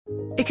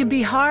It can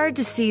be hard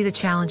to see the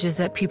challenges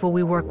that people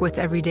we work with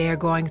every day are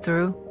going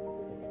through.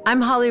 I'm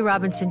Holly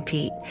Robinson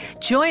Peete.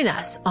 Join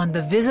us on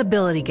The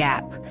Visibility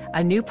Gap,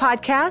 a new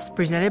podcast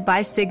presented by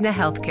Cigna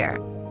Healthcare.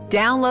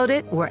 Download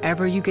it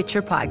wherever you get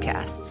your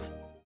podcasts.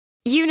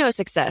 You know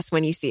success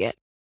when you see it.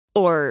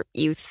 Or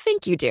you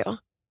think you do.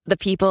 The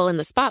people in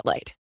the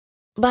spotlight.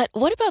 But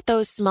what about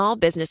those small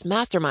business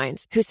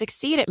masterminds who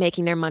succeed at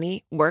making their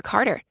money work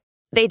harder?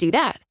 They do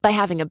that by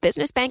having a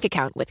business bank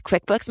account with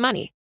QuickBooks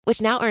Money, which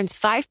now earns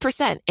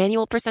 5%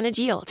 annual percentage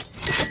yield.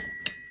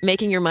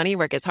 Making your money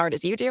work as hard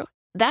as you do?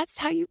 That's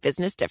how you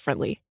business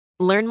differently.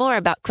 Learn more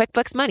about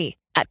QuickBooks Money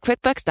at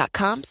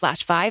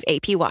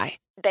quickbooks.com/5APY.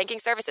 Banking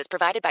services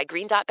provided by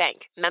Green Dot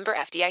Bank. Member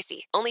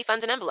FDIC. Only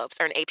funds and envelopes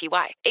earn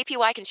APY.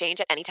 APY can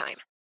change at any time.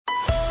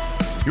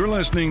 You're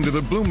listening to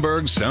the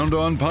Bloomberg Sound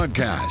On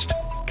podcast.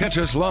 Catch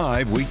us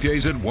live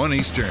weekdays at 1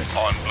 Eastern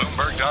on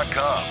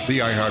Bloomberg.com, the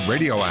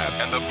iHeartRadio app,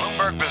 and the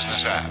Bloomberg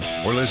Business app.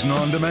 Or listen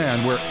on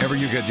demand wherever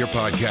you get your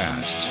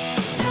podcasts.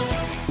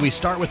 We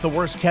start with the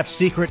worst-kept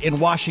secret in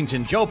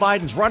Washington. Joe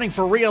Biden's running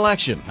for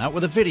re-election. Out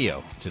with a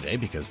video today,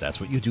 because that's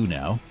what you do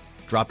now.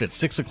 Dropped at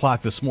 6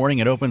 o'clock this morning.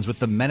 It opens with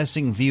the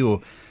menacing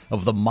view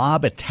of the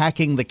mob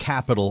attacking the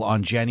Capitol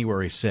on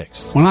January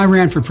 6th. When I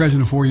ran for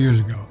president 4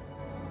 years ago,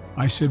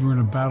 I said we're in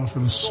a battle for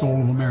the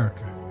soul of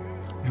America.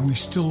 And we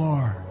still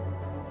are.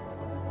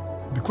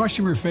 The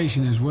question we're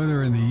facing is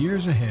whether in the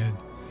years ahead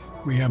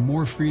we have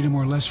more freedom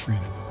or less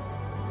freedom,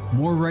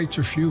 more rights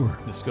or fewer.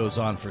 This goes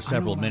on for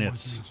several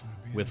minutes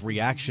with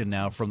reaction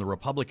now from the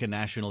Republican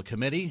National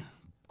Committee.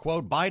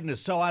 Quote, Biden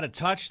is so out of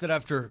touch that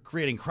after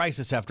creating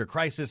crisis after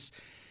crisis,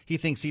 he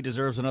thinks he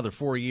deserves another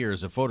 4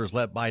 years if voters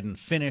let Biden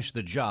finish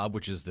the job,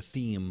 which is the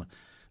theme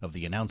of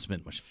the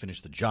announcement.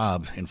 Finish the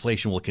job.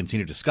 Inflation will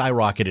continue to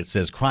skyrocket. It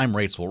says crime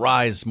rates will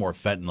rise, more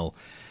fentanyl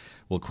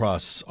will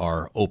cross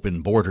our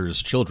open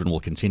borders. Children will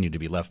continue to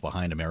be left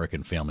behind.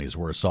 American families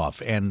worse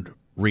off. And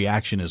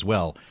reaction as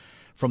well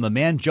from the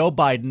man Joe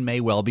Biden may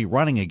well be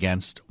running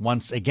against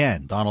once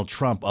again. Donald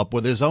Trump up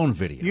with his own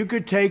video. You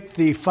could take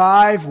the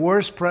 5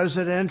 worst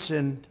presidents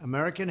in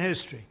American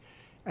history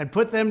and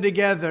put them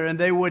together, and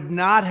they would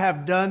not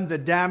have done the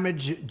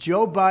damage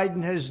Joe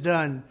Biden has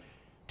done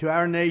to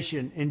our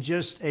nation in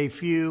just a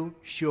few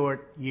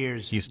short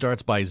years. He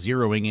starts by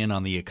zeroing in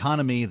on the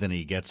economy, then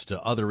he gets to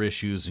other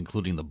issues,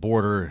 including the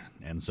border,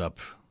 ends up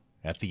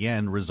at the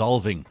end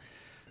resolving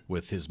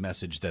with his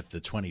message that the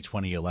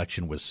 2020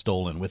 election was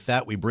stolen. With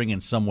that, we bring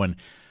in someone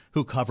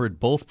who covered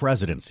both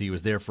presidents. He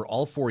was there for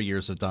all 4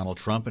 years of Donald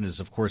Trump and is,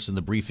 of course, in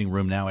the briefing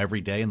room now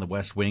every day in the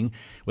West Wing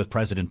with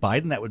President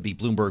Biden. That would be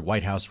Bloomberg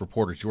White House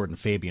reporter Jordan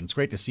Fabian. It's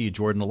great to see you,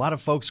 Jordan. A lot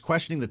of folks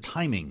questioning the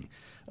timing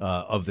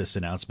of this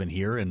announcement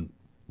here, and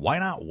why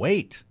not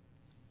wait?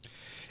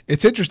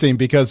 It's interesting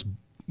because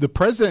the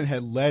president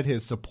had led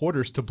his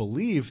supporters to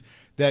believe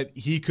that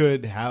he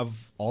could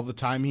have all the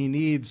time he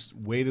needs,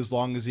 wait as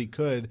long as he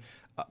could.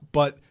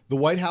 But the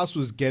White House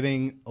was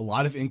getting a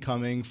lot of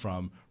incoming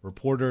from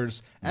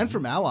reporters and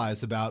from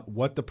allies about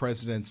what the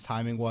president's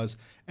timing was.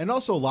 And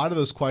also a lot of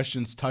those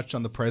questions touched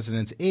on the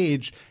president's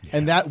age. Yeah.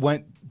 And that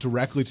went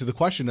directly to the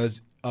question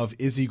of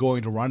is he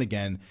going to run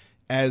again,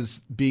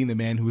 as being the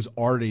man who is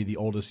already the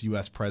oldest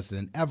U.S.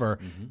 president ever.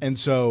 Mm-hmm. And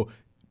so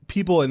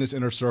people in his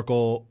inner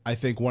circle, I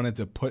think, wanted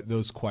to put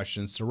those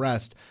questions to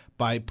rest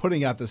by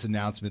putting out this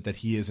announcement that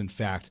he is, in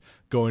fact,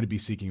 going to be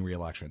seeking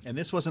re-election. And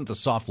this wasn't the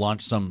soft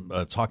launch some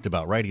talked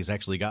about, right? He's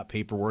actually got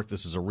paperwork.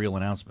 This is a real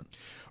announcement.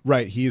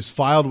 Right. He is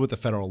filed with the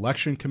Federal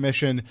Election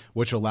Commission,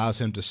 which allows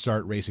him to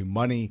start raising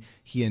money.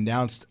 He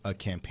announced a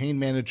campaign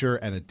manager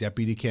and a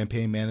deputy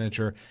campaign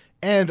manager,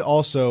 and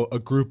also a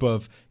group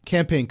of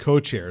campaign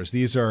co-chairs.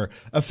 These are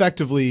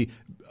effectively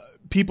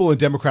people in the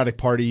Democratic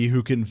Party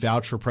who can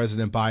vouch for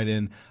President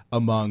Biden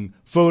among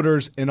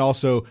voters, and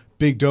also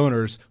big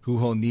donors who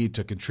will need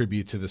to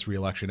contribute to this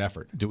reelection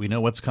effort. Do we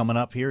know what's coming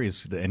up here?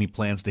 Is there any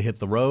plans to hit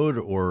the road,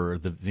 or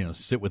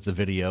sit with the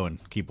video and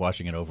keep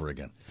watching it over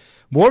again?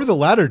 More of the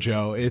latter,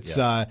 Joe. It's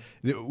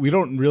we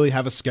don't really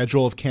have a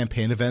schedule of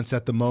campaign events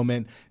at the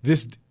moment.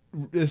 This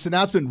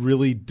announcement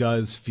really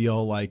does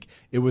feel like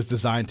it was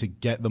designed to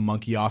get the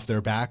monkey off their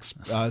backs,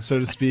 so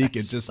to speak,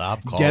 and just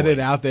get it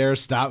out there.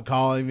 Stop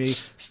calling me,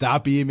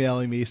 stop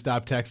emailing me,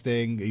 stop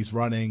texting. He's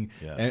running,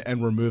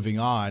 and we're moving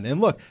on.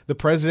 And look, the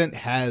president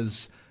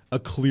has a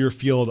clear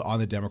field on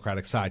the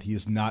Democratic side. He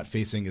is not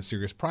facing a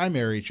serious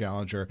primary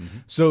challenger,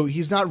 so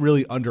he's not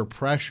really under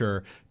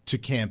pressure to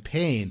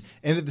campaign.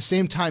 And at the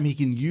same time, he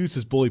can use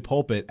his bully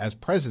pulpit as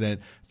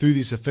president through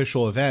these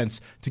official events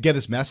to get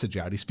his message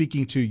out. He's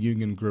speaking to a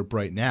union group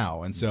right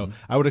now. And so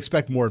I would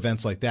expect more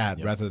events like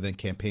that rather than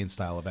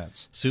campaign-style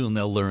events. Soon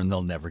they'll learn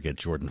they'll never get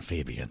Jordan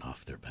Fabian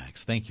off their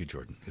backs. Thank you,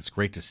 Jordan. It's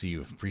great to see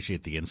you.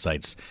 Appreciate the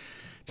insights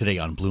today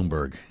on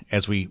Bloomberg.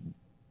 As we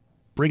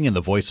bring in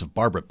the voice of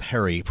Barbara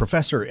Perry,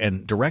 professor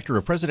and director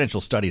of presidential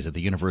studies at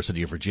the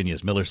University of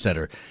Virginia's Miller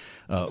Center.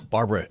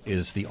 Barbara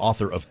is the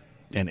author of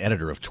and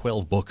editor of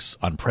 12 books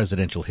on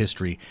presidential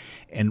history,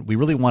 and we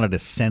really wanted a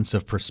sense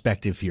of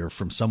perspective here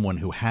from someone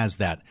who has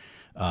that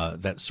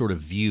sort of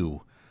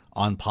view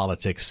on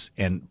politics.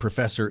 And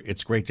Professor,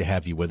 it's great to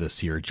have you with us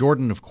here.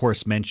 Jordan, of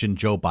course, mentioned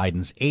Joe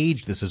Biden's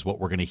age. This is what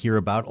we're going to hear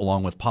about,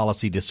 along with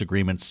policy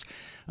disagreements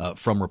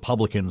from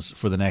Republicans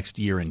for the next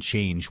year and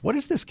change. What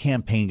is this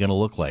campaign going to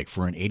look like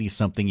for an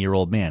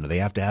 80-something-year-old man? Do they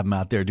have to have him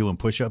out there doing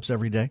push-ups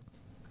every day?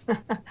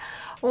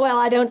 Well,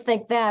 I don't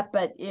think that,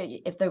 but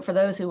for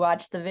those who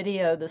watched the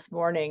video this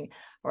morning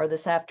or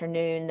this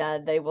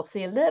afternoon, they will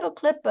see a little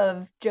clip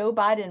of Joe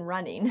Biden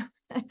running.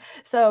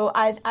 So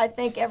I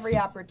think every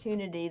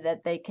opportunity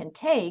that they can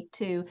take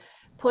to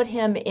put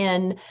him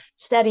in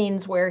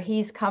settings where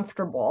he's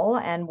comfortable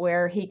and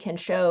where he can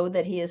show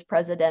that he is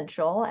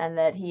presidential and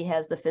that he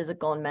has the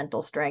physical and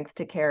mental strength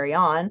to carry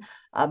on,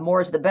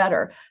 more's the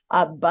better.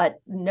 But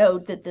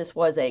note that this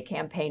was a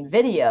campaign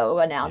video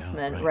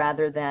announcement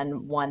rather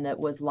than one that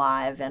was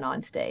live and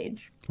on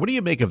stage. What do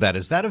you make of that?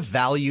 Is that of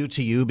value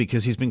to you?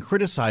 Because he's been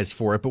criticized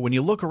for it. But when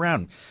you look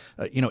around,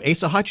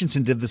 Asa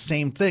Hutchinson did the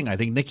same thing. I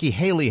think Nikki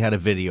Haley had a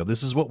video.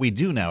 This is what we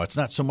do now. It's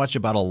not so much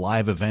about a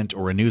live event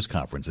or a news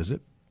conference, is it?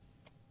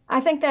 I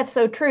think that's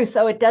so true.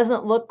 So it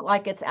doesn't look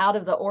like it's out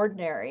of the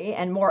ordinary.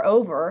 And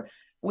moreover,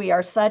 we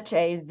are such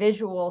a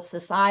visual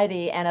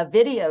society and a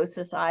video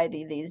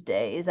society these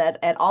days at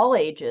all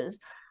ages.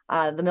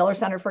 The Miller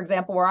Center, for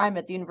example, where I'm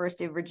at the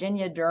University of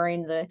Virginia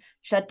during the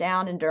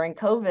shutdown and during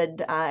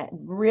COVID,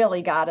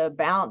 really got a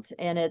bounce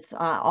in its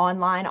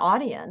online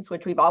audience,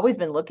 which we've always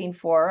been looking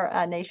for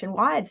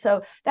nationwide.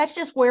 So that's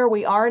just where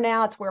we are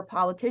now. It's where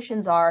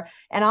politicians are.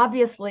 And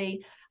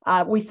obviously,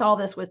 we saw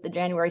this with the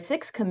January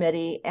 6th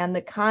committee and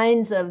the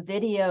kinds of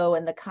video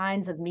and the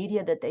kinds of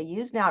media that they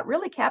use now. It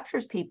really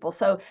captures people.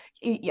 So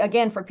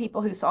again, for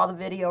people who saw the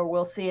video,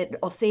 we'll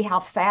see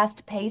how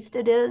fast paced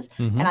it is.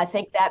 Mm-hmm. And I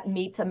think that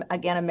meets,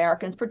 again,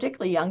 Americans,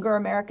 particularly younger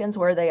Americans,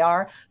 where they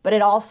are. But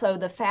it also,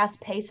 the fast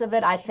pace of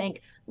it, I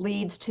think,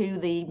 leads to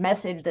the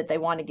message that they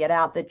want to get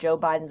out that Joe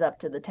Biden's up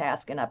to the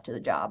task and up to the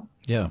job.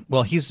 Yeah.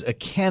 Well, he's a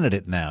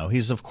candidate now.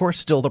 He's, of course,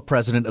 still the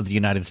president of the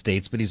United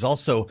States, but he's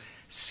also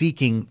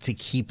seeking to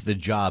keep the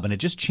job. And it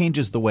just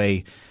changes the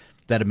way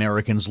that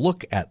Americans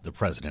look at the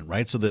president,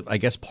 right? So that I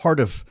guess part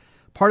of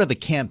the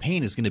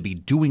campaign is going to be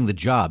doing the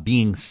job,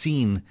 being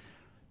seen,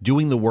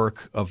 doing the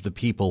work of the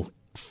people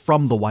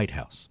from the White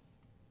House.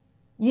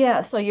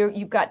 Yeah, so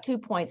you've got 2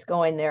 points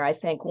going there, I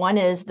think. One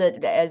is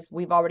that, as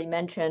we've already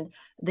mentioned,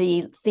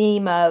 the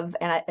theme of,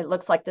 and it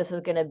looks like this is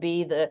going to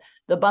be the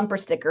bumper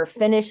sticker,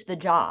 finish the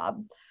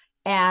job.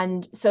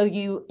 And so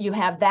you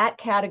have that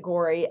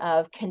category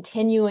of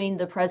continuing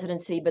the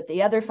presidency, but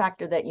the other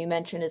factor that you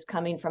mentioned is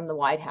coming from the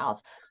White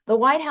House. The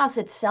White House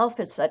itself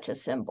is such a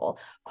symbol.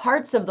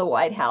 Parts of the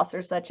White House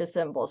are such a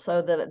symbol.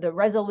 So the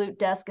resolute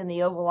desk in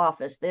the Oval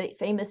Office, the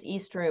famous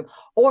East Room,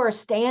 or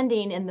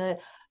standing in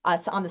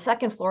on the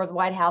second floor of the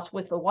White House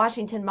with the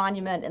Washington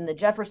Monument and the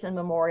Jefferson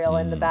Memorial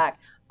in the back.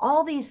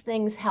 All these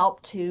things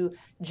help to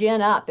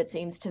gin up, it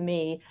seems to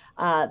me,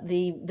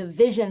 the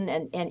vision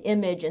and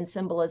image and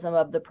symbolism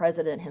of the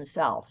president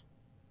himself.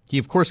 He,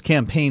 of course,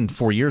 campaigned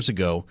 4 years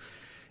ago,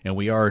 and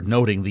we are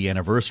noting the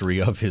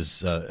anniversary of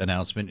his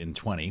announcement in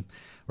 20,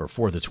 or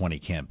for the 20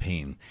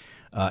 campaign.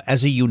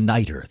 As a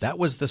uniter, that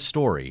was the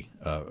story,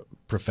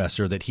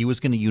 Professor, that he was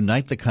going to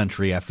unite the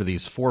country after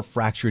these 4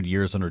 fractured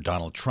years under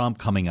Donald Trump,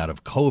 coming out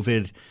of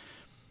COVID.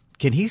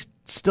 Can he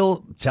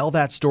still tell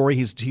that story?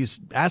 He's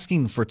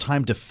asking for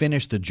time to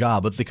finish the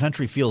job, but the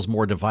country feels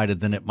more divided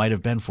than it might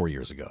have been 4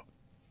 years ago.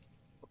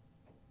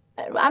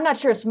 I'm not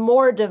sure it's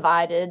more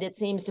divided. It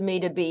seems to me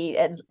to be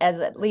as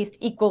at least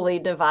equally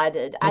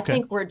divided. Okay. I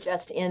think we're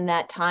just in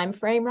that time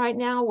frame right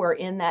now. We're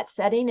in that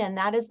setting, and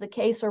that is the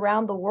case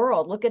around the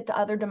world. Look at the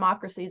other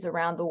democracies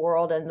around the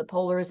world and the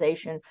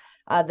polarization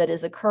that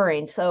is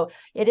occurring. So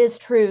it is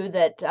true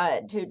that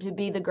to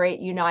be the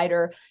great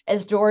uniter,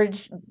 as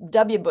George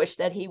W. Bush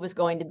said he was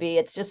going to be,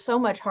 it's just so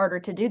much harder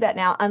to do that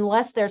now,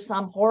 unless there's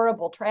some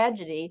horrible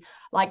tragedy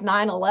like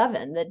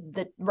 9/11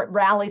 that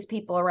rallies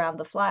people around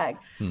the flag.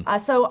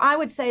 So I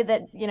would say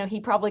that, he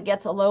probably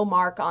gets a low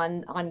mark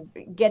on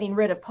getting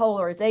rid of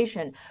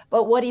polarization.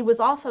 But what he was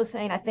also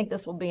saying, I think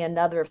this will be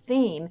another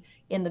theme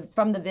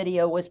from the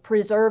video, was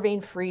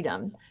preserving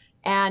freedom.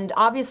 And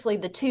obviously,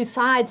 the two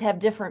sides have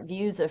different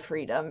views of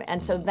freedom.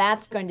 And so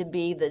that's going to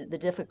be the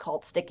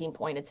difficult sticking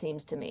point, it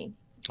seems to me.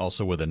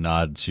 Also, with a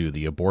nod to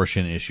the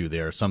abortion issue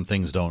there, some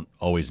things don't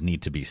always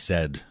need to be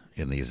said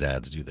in these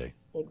ads, do they?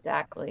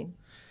 Exactly.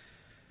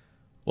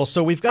 Well,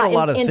 so we've got a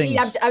lot of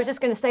things. I was just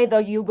going to say, though,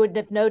 you would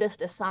have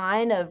noticed a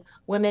sign of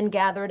women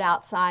gathered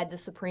outside the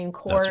Supreme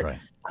Court. That's right.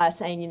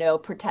 Saying,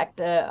 protect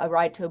a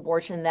right to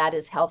abortion, that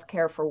is health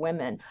care for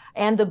women.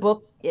 And the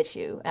book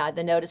issue,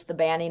 the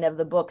banning of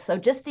the book. So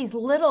just these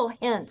little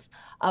hints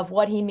of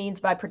what he means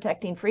by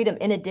protecting freedom.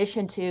 In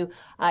addition to,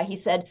 he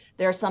said,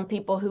 there are some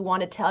people who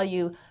want to tell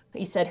you,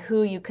 he said,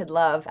 who you could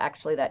love.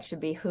 Actually, that should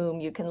be whom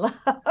you can love.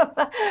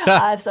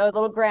 So a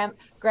little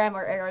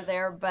grammar error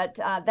there. But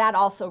that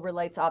also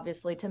relates,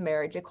 obviously, to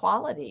marriage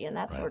equality and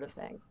that sort of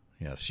thing.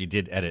 Yes, she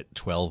did edit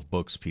 12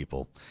 books,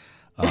 people.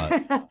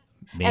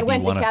 And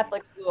went to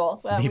Catholic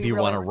school. Maybe you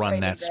want to run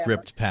that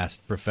script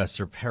past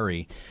Professor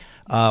Perry.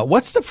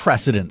 What's the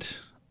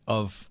precedent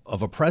of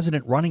a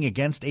president running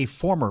against a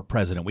former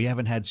president. We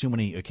haven't had too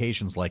many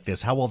occasions like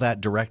this. How will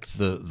that direct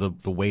the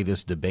way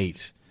this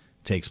debate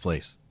takes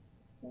place?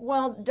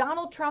 Well,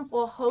 Donald Trump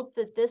will hope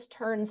that this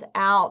turns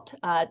out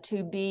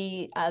to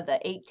be the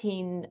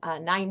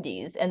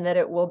 1890s and that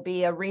it will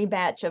be a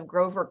rematch of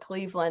Grover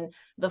Cleveland,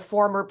 the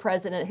former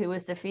president who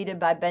was defeated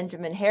by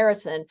Benjamin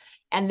Harrison.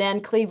 And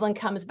then Cleveland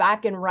comes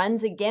back and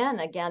runs again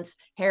against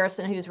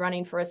Harrison, who's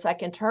running for a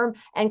second term,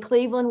 and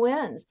Cleveland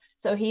wins.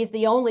 So he's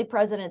the only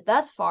president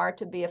thus far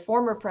to be a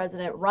former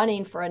president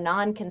running for a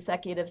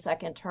non-consecutive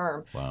second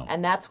term. Wow.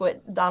 And that's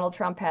what Donald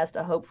Trump has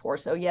to hope for.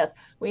 So, yes,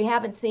 we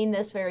haven't seen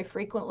this very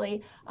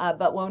frequently,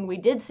 but when we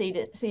did see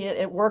it,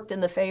 it worked in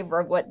the favor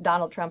of what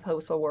Donald Trump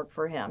hopes will work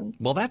for him.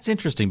 Well, that's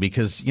interesting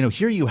because,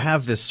 here you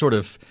have this sort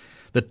of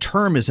the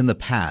term is in the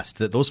past,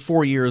 that those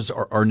 4 years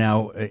are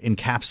now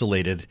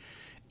encapsulated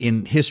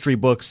in history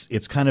books.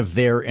 It's kind of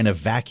there in a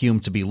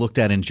vacuum to be looked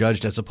at and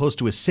judged, as opposed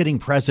to a sitting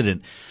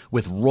president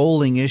with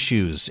rolling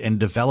issues and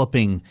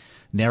developing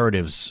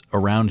narratives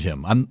around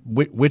him.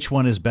 Which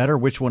one is better?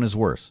 Which one is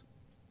worse?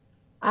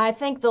 I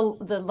think the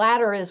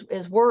latter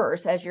is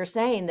worse, as you're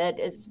saying, that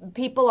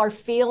people are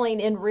feeling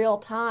in real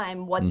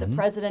time what the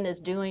president is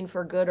doing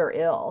for good or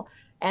ill.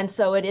 And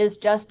so it is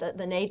just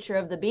the nature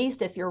of the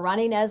beast. If you're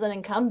running as an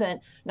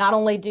incumbent, not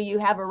only do you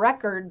have a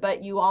record,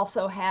 but you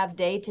also have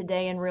day to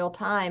day in real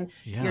time.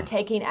 Yeah. You're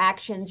taking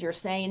actions, you're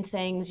saying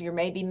things, you're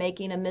maybe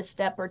making a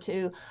misstep or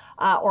two,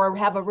 or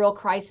have a real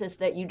crisis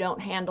that you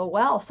don't handle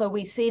well. So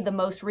we see the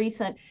most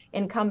recent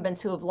incumbents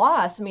who have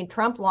lost. I mean,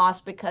 Trump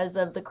lost because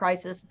of the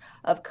crisis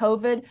of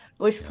COVID.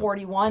 Bush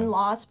 41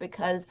 lost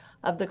because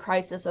of the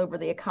crisis over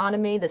the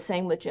economy. The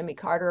same with Jimmy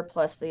Carter,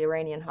 plus the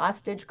Iranian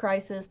hostage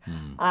crisis.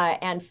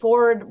 And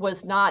Ford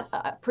was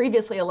not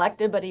previously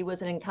elected, but he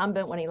was an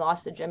incumbent when he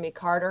lost to Jimmy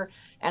Carter.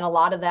 And a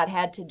lot of that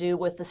had to do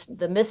with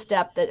the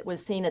misstep that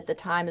was seen at the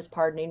time as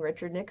pardoning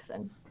Richard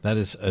Nixon. That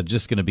is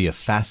just going to be a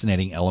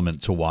fascinating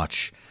element to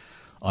watch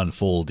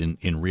unfold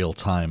in real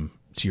time,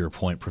 to your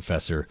point,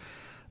 Professor.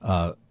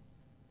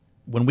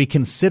 When we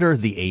consider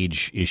the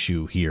age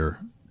issue here,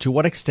 to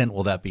what extent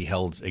will that be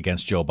held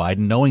against Joe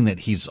Biden, knowing that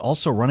he's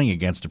also running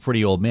against a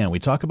pretty old man? We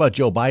talk about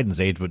Joe Biden's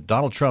age, but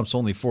Donald Trump's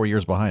only 4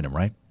 years behind him,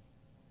 right?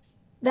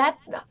 That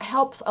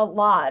helps a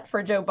lot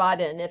for Joe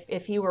Biden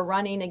if he were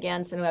running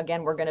against, and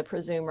again, we're going to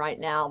presume right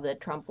now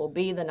that Trump will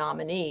be the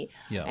nominee.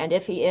 Yeah. And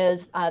if he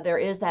is, there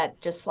is that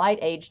just slight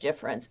age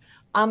difference.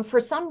 For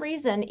some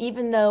reason,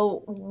 even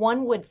though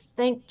one would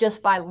think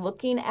just by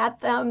looking at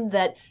them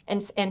that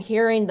and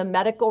hearing the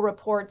medical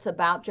reports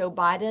about Joe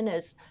Biden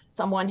as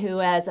someone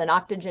who, as an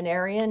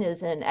octogenarian,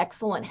 is in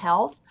excellent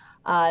health,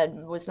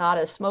 was not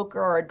a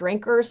smoker or a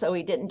drinker, so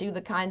he didn't do the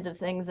kinds of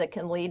things that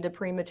can lead to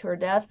premature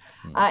death.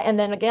 And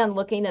then again,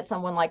 looking at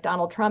someone like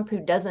Donald Trump, who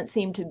doesn't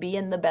seem to be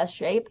in the best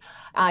shape,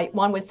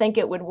 one would think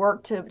it would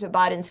work to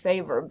Biden's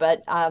favor.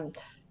 But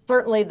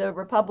certainly the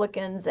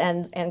Republicans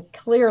and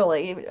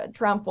clearly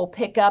Trump will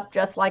pick up,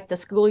 just like the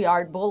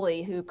schoolyard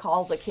bully who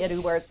calls a kid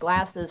who wears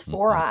glasses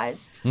Four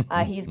Eyes.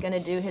 He's going to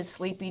do his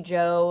Sleepy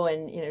Joe,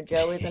 and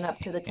Joe isn't up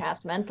to the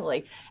task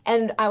mentally.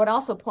 And I would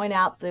also point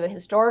out the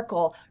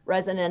historical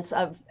resonance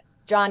of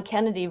John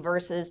Kennedy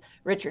versus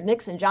Richard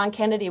Nixon. John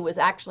Kennedy was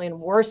actually in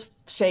worse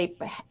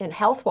shape in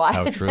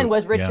health-wise than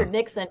was Richard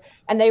Nixon,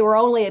 and they were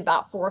only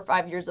about 4 or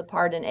 5 years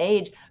apart in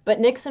age.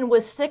 But Nixon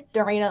was sick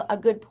during a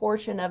good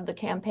portion of the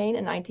campaign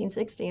in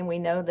 1960, and we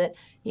know that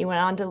he went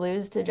on to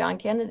lose to John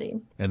Kennedy.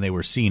 And they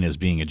were seen as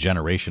being a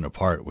generation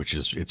apart, which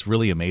is it's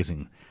really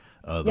amazing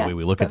the way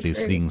we look at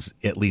these things,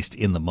 at least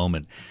in the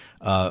moment.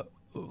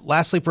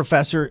 Lastly,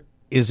 Professor,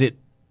 is it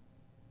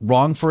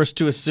wrong for us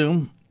to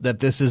assume that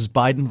this is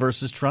Biden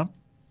versus Trump?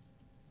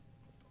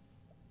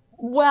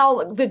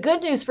 Well, the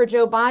good news for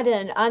Joe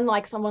Biden,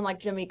 unlike someone like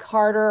Jimmy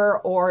Carter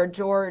or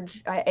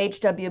George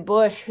H.W.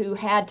 Bush, who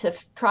had to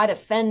try to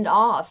fend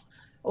off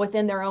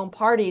within their own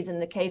parties, in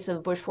the case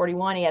of Bush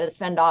 41, he had to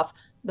fend off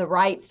the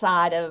right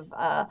side of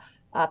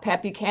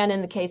Pat Buchanan.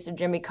 In the case of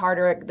Jimmy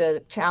Carter,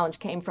 the challenge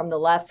came from the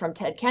left, from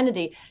Ted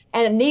Kennedy.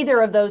 And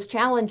neither of those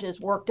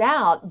challenges worked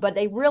out, but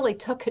they really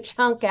took a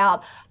chunk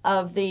out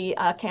of the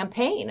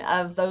campaign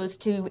of those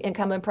two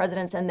incumbent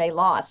presidents, and they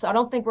lost. So I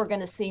don't think we're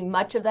going to see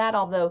much of that,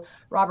 although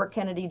Robert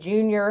Kennedy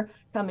Jr.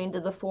 coming to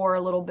the fore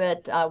a little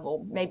bit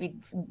will maybe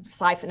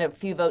siphon a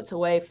few votes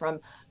away from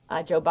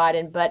Joe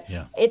Biden. But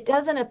it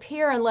doesn't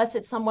appear, unless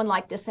it's someone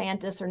like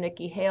DeSantis or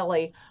Nikki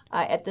Haley,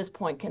 at this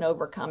point can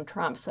overcome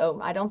Trump. So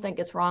I don't think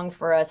it's wrong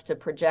for us to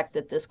project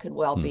that this could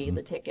well be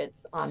the ticket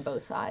on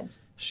both sides.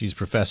 She's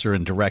professor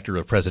and director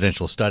of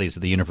presidential studies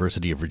at the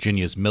University of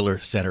Virginia's Miller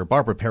Center.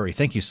 Barbara Perry,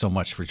 thank you so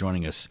much for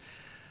joining us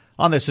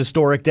on this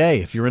historic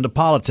day. If you're into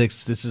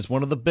politics, this is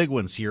one of the big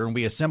ones here, and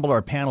we assemble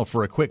our panel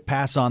for a quick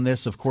pass on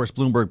this. Of course,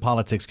 Bloomberg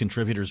Politics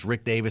contributors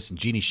Rick Davis and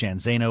Jeannie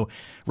Shanzano.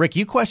 Rick,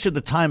 you questioned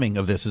the timing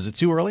of this. Is it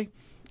too early?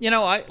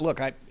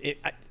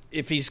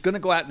 if he's going to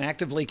go out and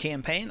actively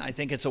campaign, I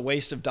think it's a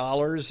waste of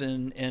dollars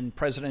and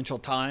presidential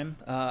time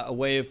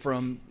away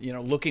from,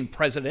 looking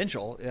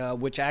presidential,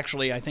 which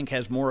actually I think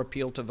has more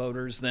appeal to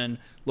voters than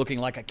looking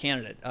like a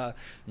candidate.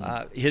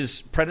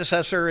 His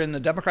predecessor in the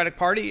Democratic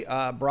Party,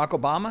 Barack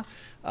Obama,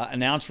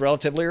 announced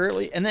relatively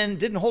early and then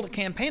didn't hold a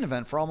campaign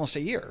event for almost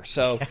a year.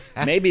 So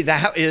maybe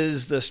that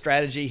is the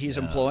strategy he's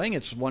employing.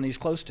 It's one he's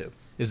close to.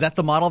 Is that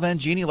the model then,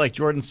 Jeannie? Like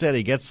Jordan said,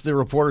 he gets the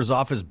reporter's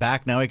office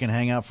back. Now he can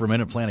hang out for a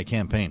minute, plan a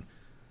campaign.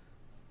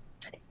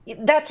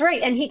 That's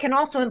right. And he can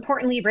also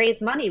importantly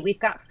raise money. We've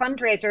got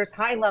fundraisers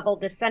high level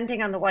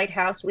descending on the White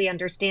House, we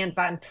understand,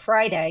 on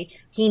Friday.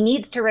 He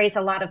needs to raise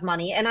a lot of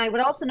money. And I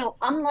would also note,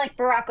 unlike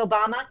Barack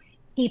Obama,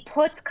 he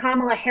puts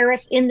Kamala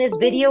Harris in this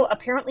video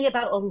apparently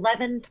about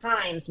 11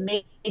 times,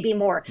 maybe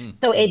more.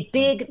 So a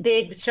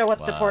big show of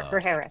support for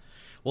Harris.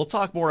 We'll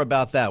talk more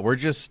about that. We're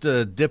just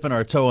dipping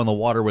our toe in the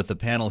water with the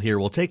panel here.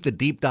 We'll take the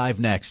deep dive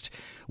next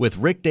with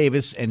Rick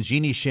Davis and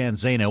Jeannie Sheehan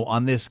Zaino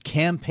on this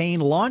campaign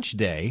launch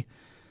day.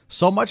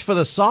 So much for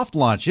the soft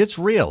launch. It's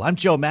real. I'm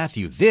Joe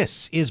Matthew.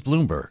 This is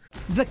Bloomberg.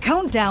 The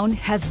countdown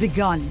has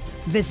begun.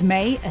 This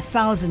May,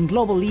 1,000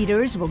 global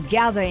leaders will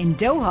gather in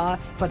Doha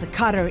for the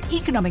Qatar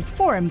Economic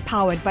Forum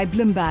powered by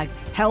Bloomberg,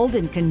 held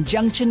in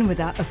conjunction with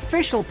our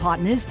official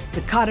partners,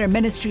 the Qatar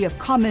Ministry of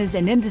Commerce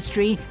and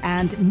Industry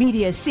and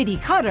Media City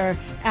Qatar,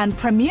 and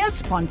premier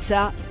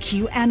sponsor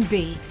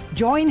QNB.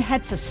 Join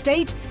heads of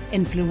state,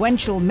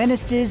 influential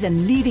ministers,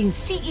 and leading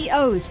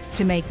CEOs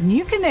to make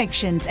new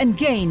connections and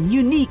gain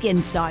unique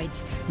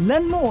insights.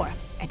 Learn more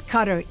at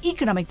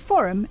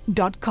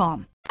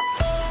QatarEconomicForum.com.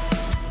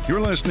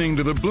 You're listening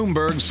to the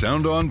Bloomberg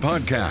Sound On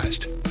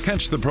podcast.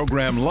 Catch the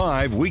program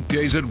live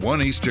weekdays at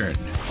 1 Eastern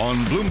on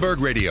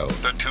Bloomberg Radio,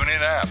 the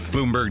TuneIn app,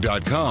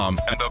 Bloomberg.com,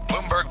 and the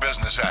Bloomberg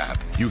Business app.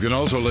 You can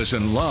also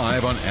listen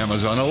live on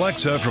Amazon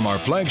Alexa from our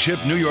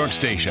flagship New York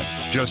station.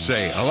 Just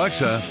say,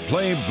 Alexa,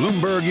 play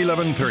Bloomberg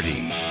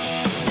 1130.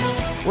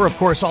 We're, of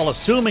course, all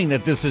assuming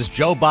that this is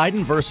Joe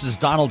Biden versus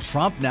Donald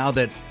Trump now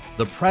that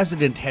the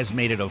president has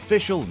made it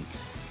official.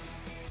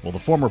 Well, the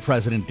former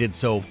president did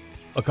so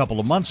a couple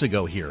of months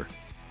ago here,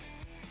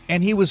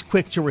 and he was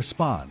quick to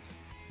respond.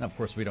 Now, of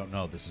course, we don't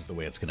know this is the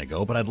way it's going to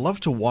go, but I'd love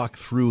to walk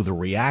through the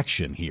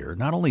reaction here,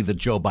 not only the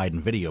Joe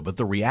Biden video, but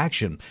the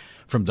reaction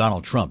from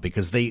Donald Trump,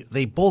 because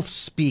they both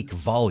speak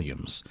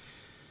volumes.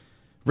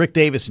 Rick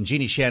Davis and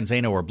Jeannie Sheehan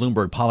Zaino are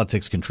Bloomberg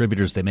Politics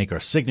contributors. They make our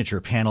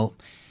signature panel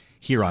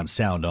here on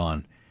Sound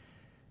On.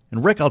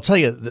 And Rick, I'll tell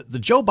you, the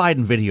Joe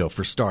Biden video,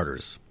 for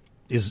starters,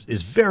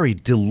 is very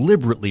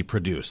deliberately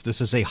produced.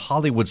 This is a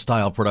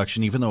Hollywood-style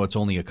production, even though it's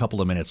only a couple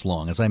of minutes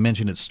long. As I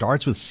mentioned, it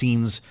starts with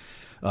scenes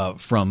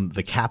from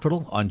the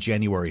Capitol on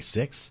January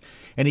 6th,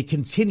 and he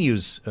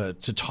continues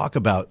to talk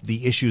about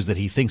the issues that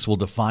he thinks will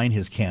define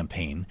his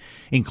campaign,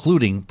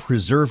 including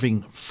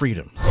preserving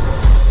freedoms.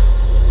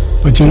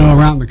 But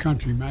around the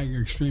country,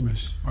 MAGA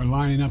extremists are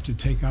lining up to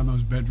take on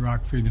those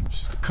bedrock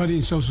freedoms,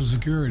 cutting Social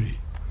Security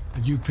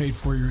that you paid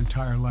for your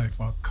entire life,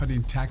 while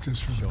cutting taxes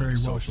for the very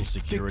wealthy. Social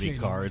Security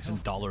cards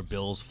and dollar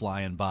bills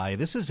flying by.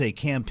 This is a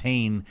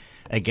campaign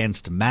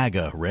against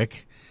MAGA,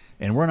 Rick,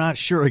 and we're not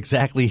sure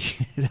exactly,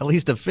 at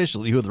least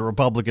officially, who the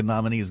Republican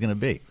nominee is going to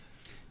be.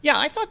 Yeah,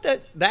 I thought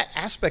that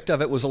aspect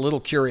of it was a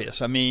little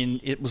curious. I mean,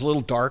 it was a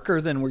little darker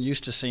than we're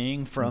used to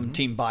seeing from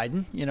Team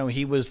Biden.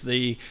 He was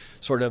the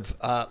sort of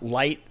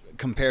light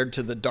compared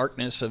to the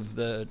darkness of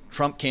the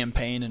Trump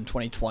campaign in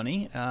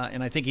 2020.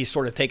 And I think he's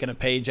sort of taken a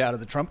page out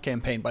of the Trump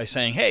campaign by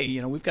saying, hey,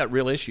 we've got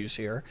real issues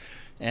here.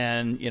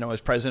 And,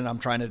 as president, I'm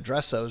trying to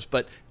address those.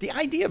 But the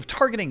idea of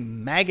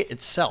targeting MAGA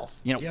itself,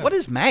 what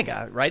is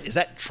MAGA, right? Is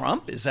that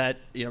Trump? Is that,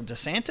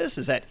 DeSantis?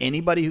 Is that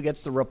anybody who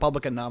gets the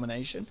Republican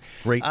nomination?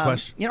 Great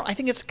question. I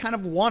think it's kind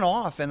of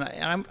one-off. And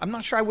I'm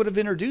not sure I would have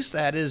introduced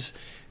that as,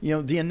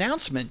 the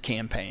announcement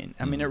campaign.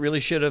 I mean, it really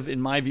should have,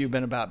 in my view,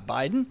 been about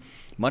Biden,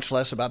 much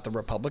less about the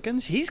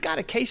Republicans. He's got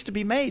a case to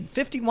be made.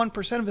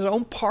 51% of his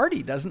own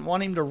party doesn't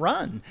want him to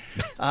run.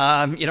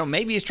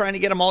 Maybe he's trying to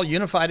get them all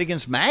unified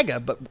against MAGA,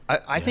 but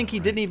I think he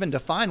didn't even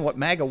define what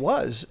MAGA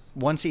was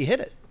once he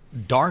hit it.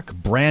 Dark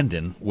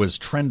Brandon was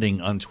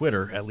trending on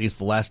Twitter, at least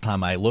the last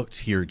time I looked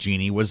here,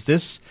 Jeannie. Was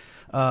this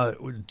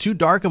too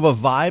dark of a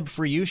vibe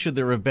for you? Should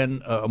there have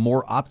been a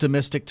more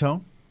optimistic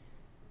tone?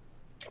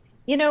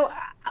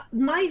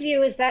 My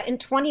view is that in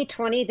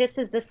 2020, this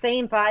is the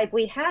same vibe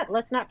we had.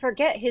 Let's not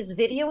forget his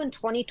video in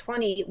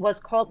 2020 was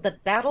called The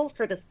Battle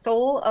for the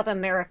Soul of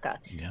America.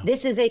 Yeah.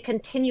 This is a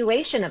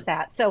continuation of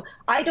that. So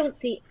I don't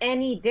see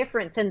any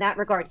difference in that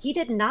regard. He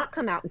did not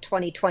come out in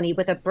 2020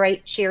 with a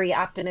bright, cheery,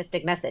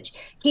 optimistic message.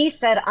 He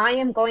said, I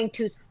am going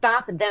to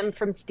stop them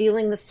from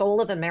stealing the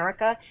soul of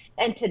America.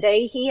 And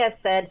today he has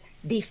said,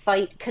 the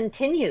fight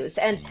continues.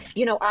 And,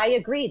 I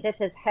agree.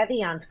 This is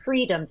heavy on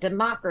freedom,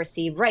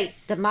 democracy,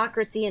 rights,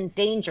 democracy in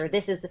danger.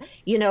 This is,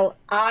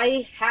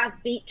 I have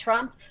beat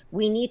Trump.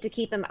 We need to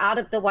keep him out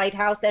of the White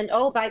House. And,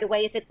 oh, by the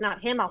way, if it's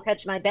not him, I'll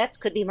hedge my bets.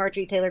 Could be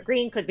Marjorie Taylor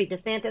Greene, could be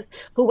DeSantis,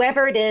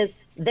 whoever it is.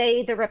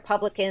 They, the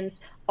Republicans,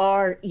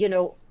 are,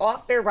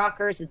 off their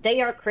rockers.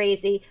 They are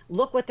crazy.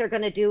 Look what they're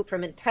going to do,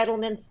 from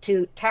entitlements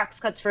to tax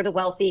cuts for the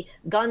wealthy,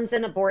 guns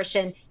and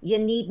abortion. You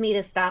need me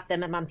to stop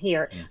them, and I'm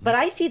here. But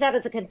I see that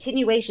as a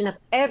continuation of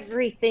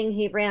everything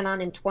he ran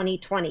on in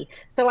 2020.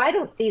 So I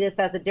don't see this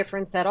as a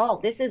difference at all.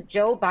 This is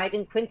Joe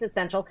Biden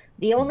quintessential.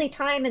 The only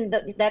time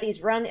that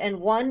he's run and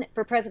won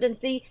for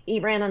presidency, he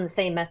ran on the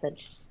same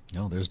message.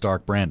 No, there's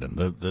Dark Brandon.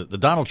 The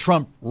Donald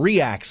Trump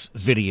reacts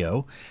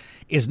video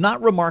is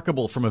not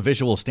remarkable from a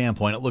visual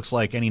standpoint. It looks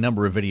like any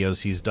number of videos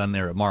he's done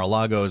there at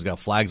Mar-a-Lago. He's got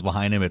flags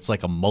behind him. It's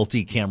like a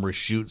multi-camera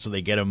shoot, so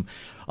they get him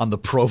on the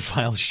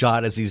profile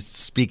shot as he's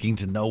speaking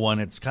to no one.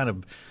 It's kind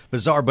of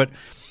bizarre, but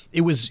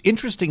it was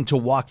interesting to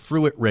walk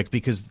through it, Rick,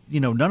 because,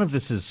 none of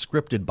this is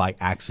scripted by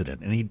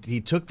accident. And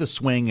he took the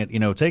swing at,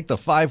 take the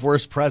 5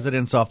 worst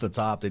presidents off the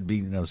top. They'd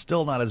be,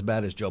 still not as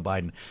bad as Joe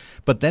Biden.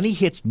 But then he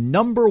hits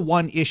number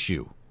one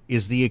issue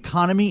is the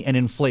economy and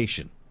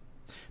inflation.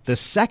 The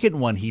second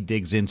one he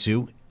digs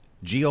into,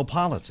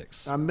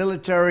 geopolitics. Our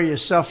military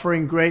is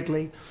suffering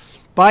greatly.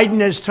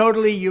 Biden has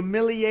totally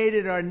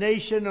humiliated our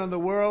nation on the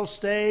world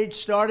stage,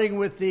 starting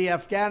with the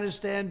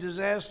Afghanistan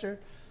disaster.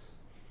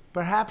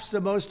 Perhaps the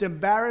most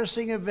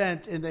embarrassing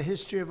event in the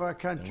history of our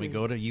country. Then we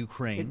go to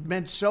Ukraine. It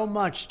meant so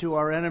much to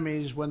our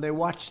enemies when they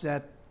watched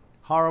that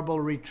horrible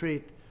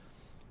retreat.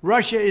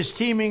 Russia is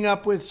teaming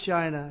up with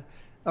China.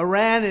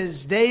 Iran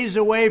is days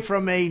away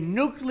from a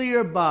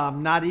nuclear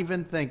bomb, not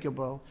even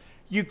thinkable.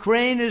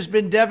 Ukraine has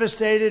been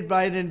devastated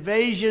by an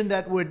invasion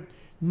that would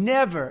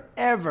never,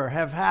 ever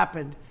have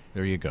happened.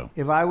 There you go.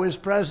 If I was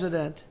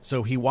president.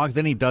 So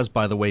then he does,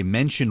 by the way,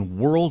 mention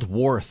World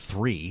War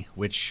III,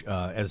 which,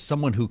 as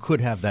someone who could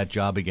have that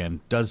job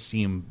again, does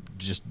seem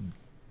just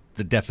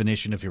the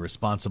definition of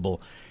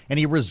irresponsible. And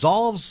he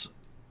resolves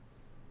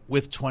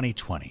with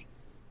 2020.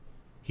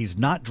 He's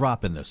not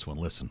dropping this one.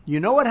 Listen. You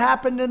know what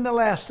happened in the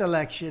last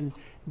election?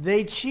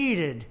 They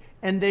cheated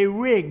and they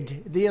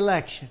rigged the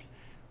election.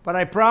 But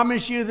I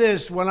promise you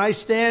this, when I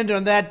stand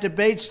on that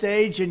debate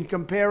stage and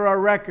compare our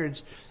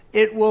records,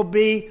 it will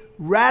be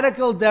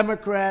radical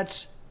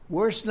Democrats'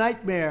 worst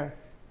nightmare,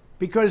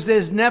 because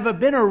there's never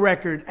been a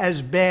record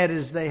as bad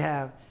as they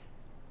have.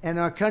 And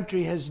our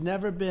country has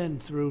never been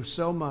through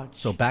so much.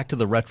 So back to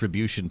the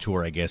retribution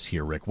tour, I guess,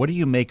 here, Rick. What do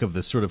you make of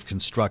this sort of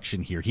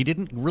construction here? He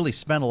didn't really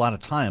spend a lot of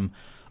time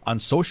on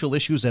social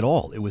issues at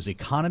all. It was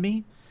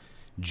economy,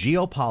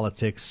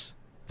 geopolitics.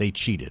 They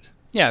cheated.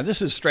 Yeah,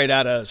 this is straight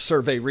out of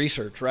survey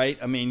research, right?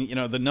 I mean,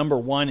 the number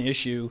one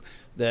issue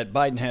that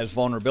Biden has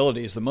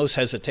vulnerabilities, the most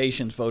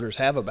hesitations voters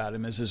have about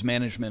him is his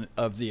management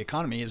of the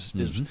economy.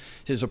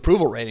 His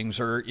approval ratings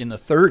are in the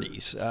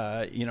 30s.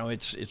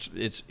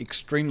 It's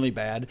extremely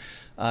bad,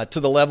 to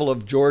the level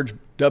of George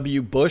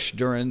W. Bush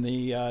during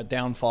the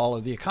downfall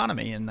of the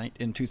economy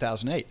in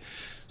 2008.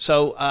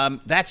 So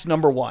that's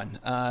number one.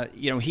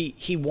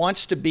 He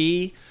wants to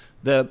be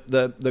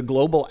the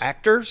global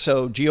actor,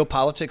 so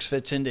geopolitics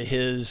fits into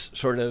his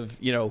sort of,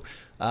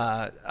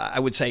 I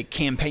would say,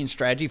 campaign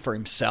strategy for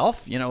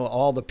himself,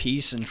 all the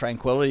peace and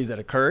tranquility that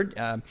occurred.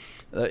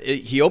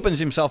 He opens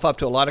himself up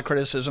to a lot of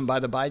criticism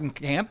by the Biden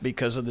camp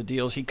because of the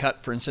deals he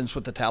cut, for instance,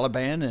 with the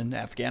Taliban in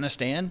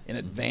Afghanistan in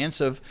advance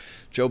of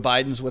Joe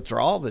Biden's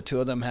withdrawal. The two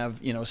of them have,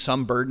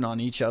 some burden on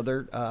each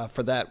other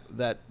for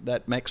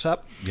that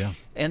mix-up. Yeah.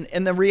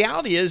 And the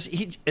reality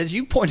is, as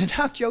you pointed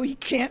out, Joe, he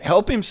can't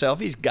help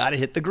himself. He's got to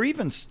hit the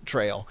grievance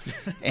trail.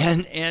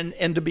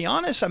 and to be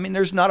honest, I mean,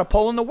 there's not a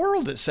poll in the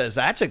world that says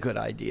that's a good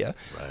idea.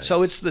 Right.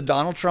 So it's the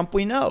Donald Trump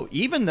we know.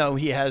 Even though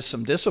he has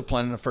some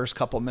discipline in the first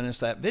couple of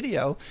minutes of that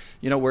video,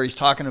 where he's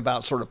talking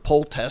about sort of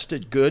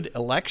poll-tested, good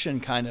election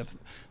kind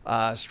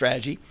of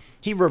strategy,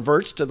 he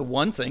reverts to the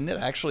one thing that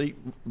actually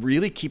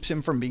really keeps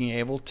him from being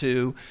able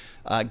to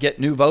get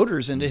new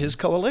voters into his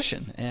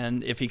coalition.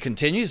 And if he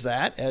continues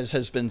that, as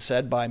has been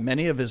said by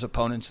many of his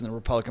opponents in the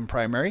Republican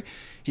primary,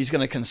 he's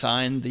going to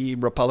consign the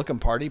Republican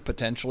Party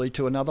potentially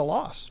to another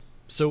loss.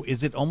 So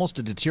is it almost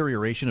a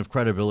deterioration of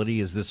credibility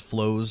as this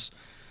flows?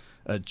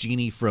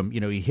 Genie, from,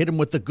 he hit him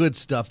with the good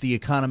stuff, the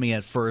economy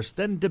at first,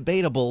 then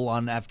debatable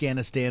on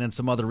Afghanistan and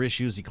some other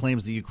issues. He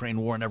claims the Ukraine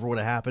war never would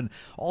have happened.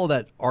 All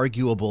that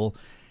arguable.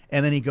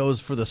 And then he goes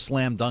for the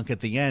slam dunk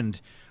at the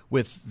end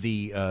with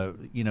the,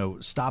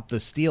 stop the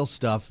steal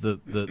stuff, the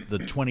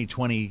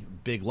 2020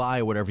 big lie,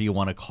 or whatever you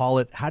want to call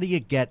it. How do you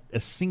get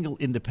a single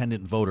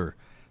independent voter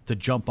to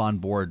jump on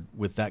board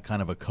with that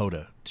kind of a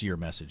coda to your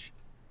message?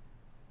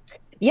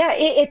 Yeah,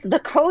 it's the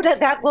coda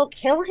that will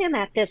kill him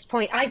at this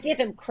point. I give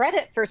him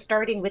credit for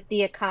starting with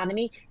the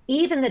economy,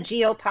 even the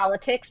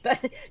geopolitics.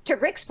 But to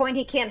Rick's point,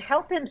 he can't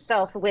help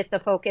himself with the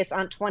focus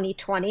on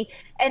 2020.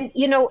 And,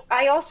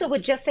 I also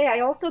would just say I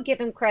also give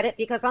him credit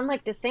because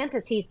unlike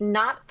DeSantis, he's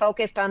not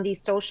focused on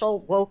these social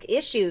woke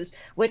issues,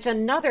 which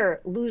another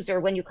loser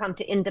when you come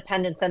to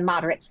independents and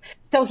moderates.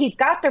 So he's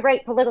got the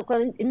right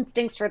political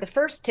instincts for the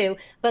first two,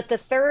 but the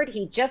third,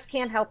 he just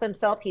can't help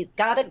himself. He's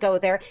got to go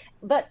there.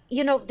 But,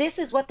 this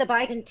is what the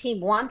Biden Biden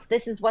team wants.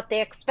 This is what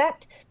they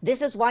expect.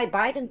 This is why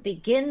Biden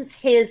begins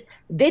his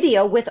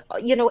video with,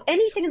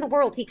 anything in the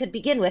world he could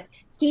begin with.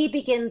 He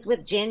begins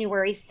with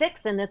January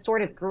 6th and this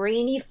sort of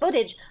grainy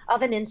footage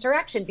of an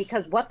insurrection,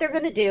 because what they're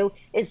going to do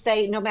is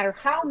say, no matter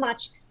how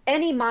much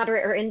any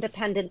moderate or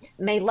independent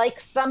may like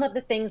some of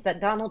the things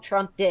that Donald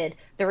Trump did,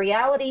 the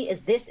reality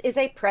is this is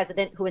a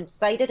president who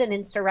incited an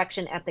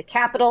insurrection at the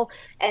Capitol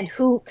and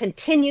who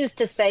continues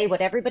to say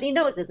what everybody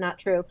knows is not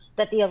true,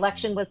 that the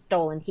election was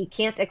stolen. He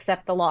can't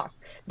accept the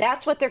loss.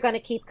 That's what they're going to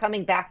keep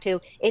coming back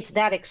to. It's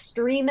that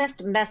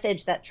extremist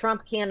message that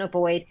Trump can't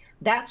avoid.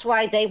 That's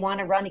why they want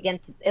to run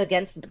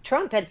against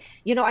Trump. And,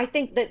 I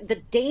think that the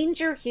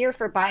danger here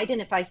for Biden,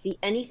 if I see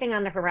anything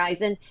on the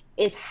horizon,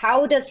 is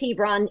how does he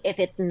run if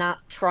it's not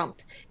Trump?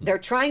 They're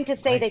trying to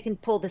say they can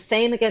pull the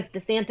same against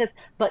DeSantis,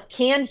 but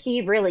can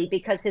he really?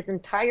 Because his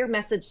entire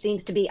message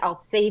seems to be, I'll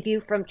save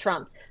you from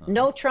Trump.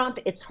 No Trump.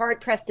 It's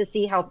hard pressed to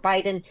see how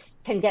Biden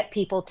can get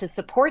people to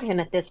support him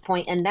at this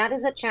point, and that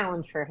is a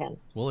challenge for him.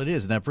 Well, it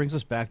is, and that brings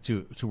us back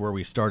to where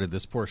we started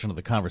this portion of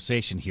the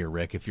conversation here,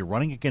 Rick. If you're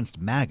running against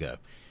MAGA,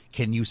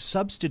 can you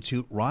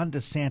substitute Ron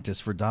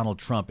DeSantis for Donald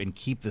Trump and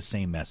keep the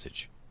same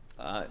message?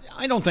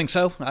 I don't think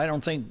so. I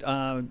don't think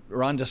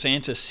Ron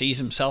DeSantis sees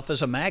himself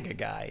as a MAGA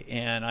guy,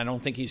 and I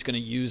don't think he's going to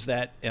use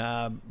that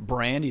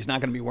brand. He's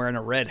not going to be wearing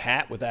a red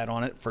hat with that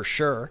on it for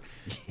sure.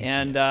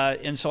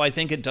 And so I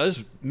think it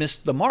does miss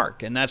the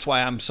mark, and that's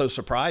why I'm so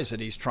surprised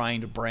that he's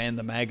trying to brand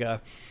the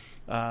MAGA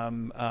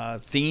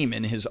theme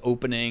in his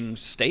opening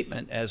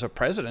statement as a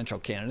presidential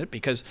candidate,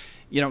 because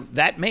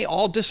that may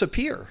all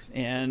disappear,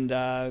 and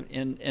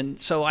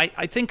so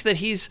I think that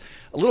he's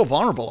a little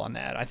vulnerable on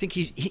that. I think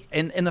he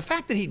and the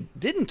fact that he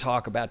didn't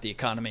talk about the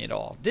economy at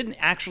all, didn't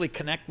actually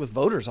connect with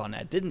voters on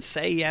that, didn't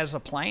say he has a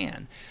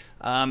plan,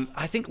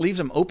 I think leaves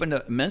him open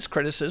to immense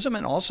criticism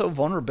and also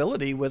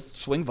vulnerability with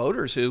swing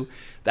voters who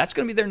that's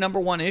going to be their number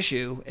one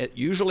issue. It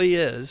usually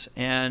is.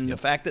 And the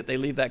fact that they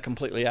leave that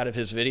completely out of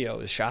his video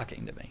is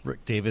shocking to me.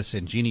 Rick Davis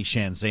and Jeannie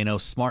Sheehan Zaino,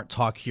 smart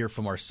talk here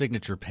from our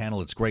signature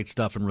panel. It's great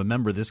stuff. And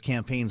remember, this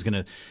campaign is going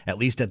to, at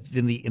least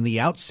in the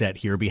outset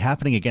here, be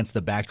happening against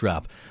the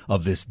backdrop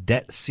of this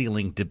debt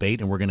ceiling debate.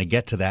 And we're going to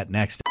get to that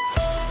next.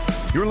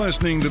 You're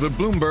listening to the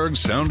Bloomberg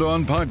Sound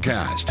On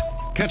podcast.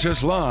 Catch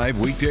us live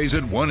weekdays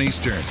at 1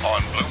 Eastern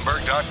on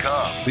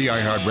Bloomberg.com, the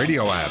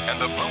iHeartRadio app,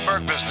 and the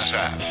Bloomberg Business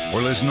app.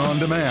 Or listen on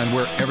demand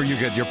wherever you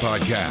get your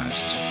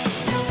podcasts.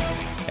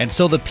 And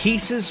so the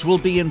pieces will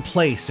be in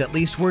place, at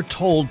least we're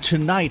told,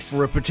 tonight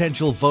for a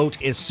potential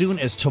vote as soon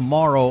as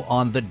tomorrow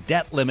on the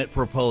debt limit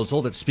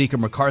proposal that Speaker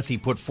McCarthy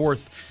put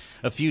forth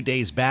a few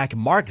days back.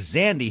 Mark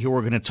Zandi, who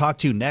we're going to talk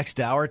to next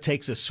hour,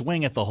 takes a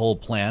swing at the whole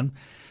plan,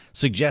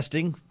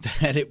 suggesting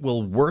that it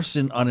will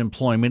worsen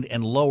unemployment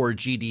and lower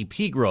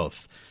GDP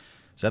growth.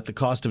 Is that the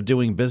cost of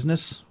doing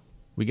business?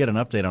 We get an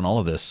update on all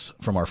of this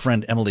from our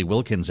friend Emily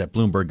Wilkins at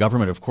Bloomberg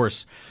Government, of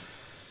course,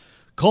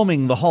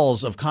 combing the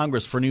halls of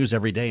Congress for news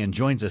every day, and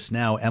joins us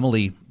now.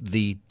 Emily,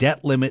 the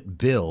debt limit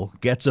bill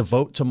gets a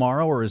vote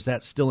tomorrow, or is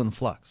that still in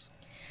flux?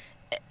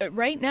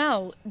 Right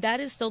now, that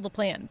is still the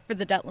plan for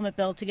the debt limit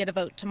bill to get a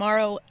vote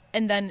tomorrow.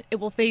 And then it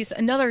will face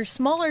another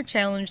smaller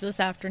challenge this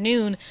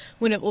afternoon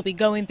when it will be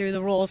going through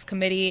the Rules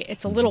Committee.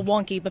 It's a little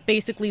wonky, but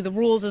basically the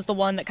Rules is the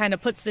one that kind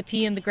of puts the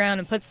tee in the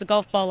ground and puts the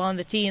golf ball on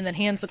the tee and then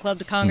hands the club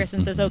to Congress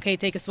and says, okay,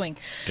 take a swing.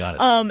 Got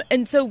it.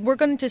 And so we're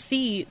going to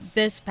see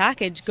this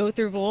package go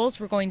through Rules.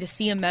 We're going to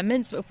see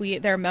amendments.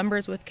 If there are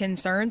members with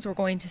concerns, we're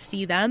going to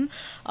see them.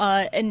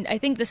 And I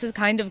think this is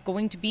kind of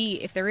going to be,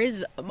 if there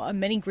is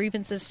many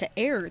grievances to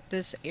air,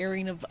 this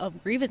airing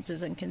of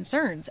grievances and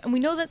concerns. And we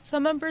know that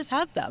some members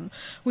have them.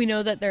 We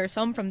know that there are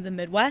some from the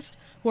Midwest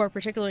who are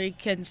particularly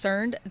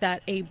concerned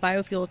that a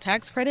biofuel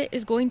tax credit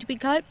is going to be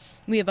cut.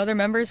 We have other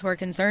members who are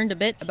concerned a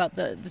bit about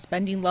the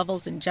spending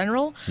levels in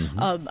general,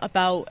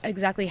 about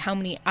exactly how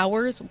many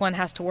hours one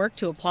has to work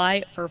to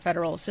apply for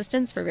federal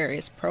assistance for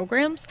various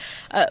programs.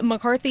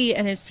 McCarthy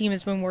and his team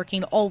has been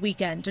working all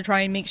weekend to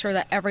try and make sure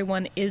that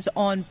everyone is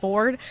on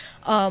board.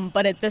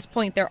 But at this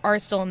point, there are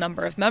still a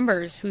number of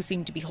members who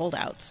seem to be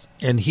holdouts.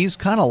 And he's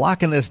kind of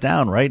locking this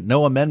down, right?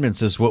 No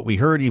amendments is what we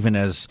heard, even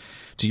as,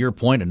 to your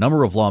point, a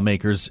number of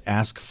lawmakers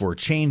ask for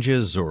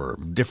changes or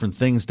different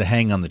things to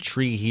hang on the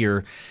tree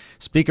here.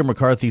 Speaker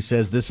McCarthy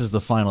says this is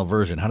the final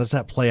version. How does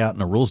that play out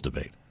in a rules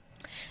debate?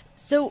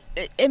 So,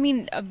 I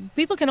mean,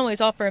 people can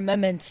always offer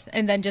amendments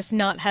and then just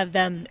not have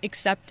them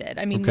accepted.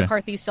 I mean,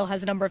 McCarthy still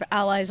has a number of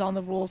allies on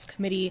the Rules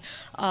Committee.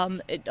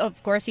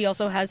 Of course, he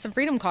also has some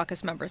Freedom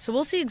Caucus members. So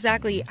we'll see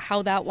exactly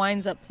how that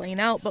winds up playing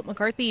out. But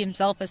McCarthy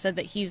himself has said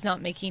that he's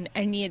not making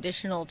any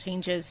additional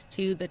changes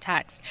to the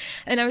text.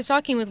 And I was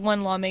talking with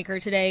one lawmaker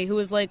today who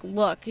was like,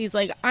 look, he's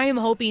like, I am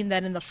hoping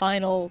that in the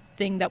final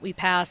thing that we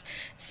pass,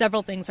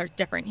 several things are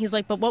different. He's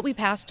like, but what we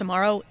pass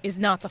tomorrow is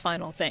not the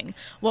final thing.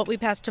 What we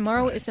pass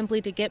tomorrow is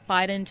simply to get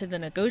Biden to the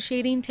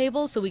negotiating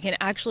table so we can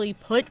actually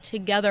put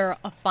together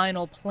a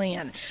final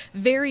plan.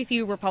 Very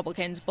few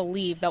Republicans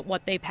believe that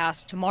what they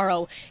pass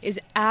tomorrow is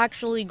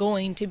actually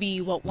going to be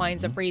what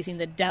winds up raising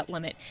the debt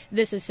limit.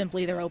 This is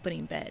simply their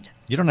opening bid.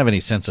 You don't have any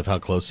sense of how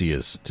close he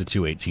is to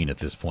 218 at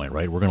this point,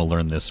 right? We're going to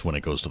learn this when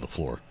it goes to the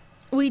floor.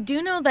 We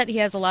do know that he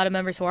has a lot of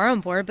members who are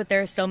on board, but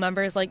there are still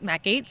members like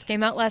Matt Gaetz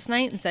came out last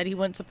night and said he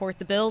wouldn't support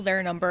the bill. There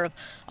are a number of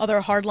other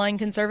hardline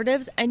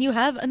conservatives, and you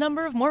have a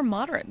number of more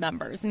moderate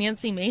members.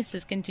 Nancy Mace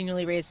has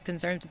continually raised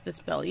concerns with this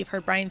bill. You've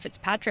heard Brian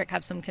Fitzpatrick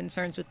have some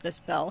concerns with this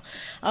bill.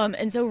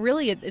 And so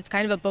really it's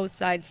kind of a both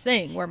sides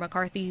thing where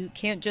McCarthy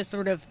can't just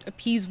sort of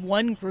appease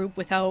one group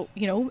without,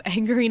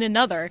 angering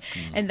another.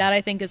 And that,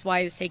 I think, is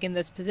why he's taken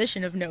this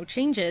position of no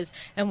changes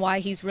and why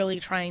he's really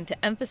trying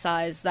to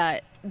emphasize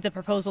that the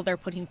proposal they're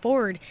putting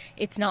forward,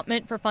 it's not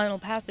meant for final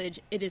passage.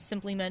 It is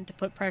simply meant to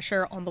put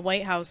pressure on the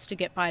White House to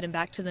get Biden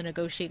back to the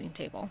negotiating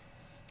table.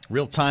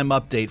 Real-time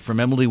update from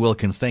Emily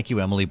Wilkins. Thank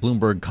you, Emily.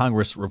 Bloomberg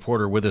Congress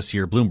reporter with us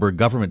here, Bloomberg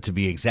Government to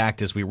be exact,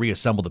 as we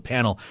reassemble the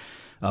panel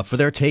for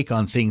their take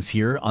on things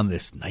here on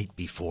this night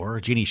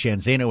before. Jeannie Sheehan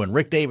Zaino and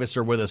Rick Davis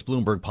are with us,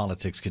 Bloomberg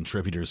Politics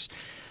contributors.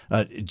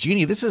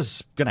 Jeannie, this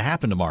is going to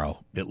happen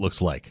tomorrow, it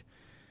looks like.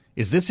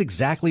 Is this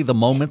exactly the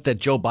moment that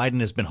Joe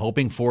Biden has been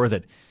hoping for,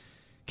 that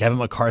Kevin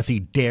McCarthy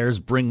dares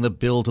bring the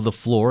bill to the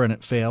floor and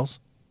it fails?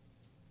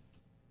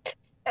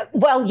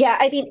 Well, yeah,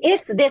 I mean,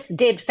 if this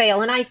did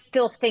fail, and I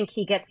still think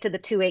he gets to the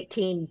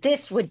 218,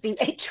 this would be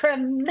a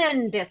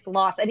tremendous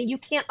loss. I mean, you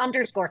can't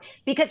underscore,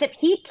 because if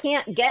he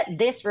can't get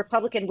this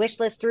Republican wish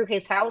list through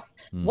his House,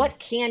 what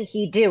can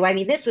he do? I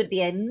mean, this would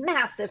be a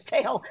massive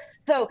fail.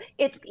 So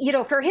it's,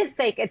 for his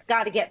sake, it's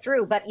got to get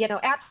through. But,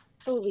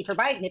 absolutely for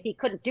Biden, if he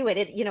couldn't do it,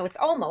 it's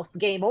almost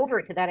game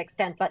over to that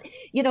extent. But,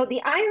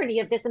 the irony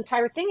of this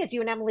entire thing, as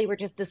you and Emily were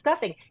just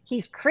discussing,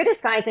 he's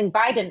criticizing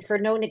Biden for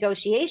no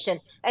negotiation.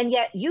 And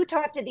yet you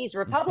talk to these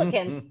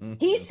Republicans,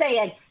 he's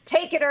saying,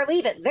 take it or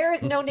leave it. There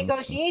is no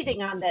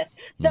negotiating on this.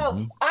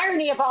 So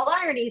irony of all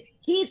ironies,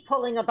 he's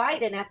pulling a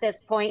Biden at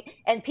this point,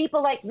 and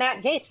people like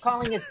Matt Gaetz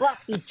calling his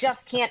bluff. He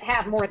just can't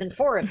have more than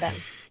 4 of them.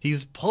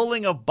 He's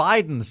pulling a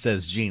Biden,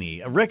 says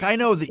Jeannie. Rick, I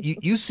know that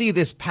you see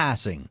this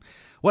passing.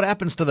 What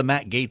happens to the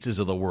Matt Gaetzes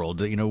of the world?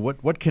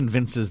 What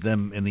convinces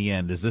them in the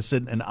end? Is this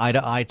an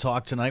eye-to-eye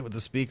talk tonight with the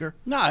speaker?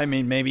 No, I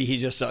mean, maybe he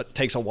just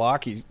takes a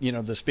walk.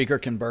 The speaker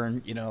can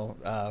burn, 3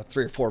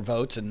 or 4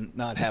 votes and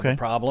not have a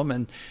problem.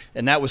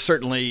 And that was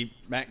certainly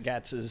Matt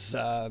Gaetz's,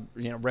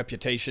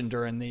 reputation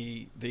during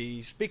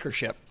the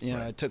speakership.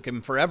 It took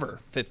him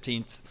forever,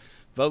 15th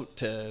vote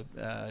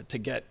to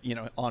get,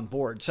 on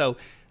board. So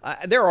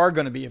there are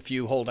going to be a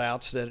few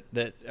holdouts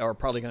that are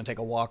probably going to take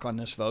a walk on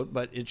this vote,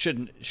 but it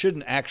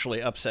shouldn't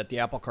actually upset the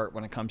apple cart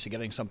when it comes to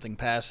getting something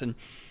passed. And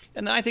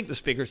I think the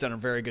speaker's done a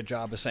very good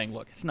job of saying,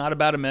 look, it's not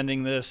about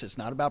amending this. It's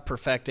not about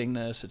perfecting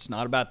this. It's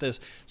not about this.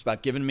 It's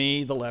about giving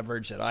me the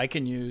leverage that I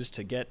can use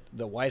to get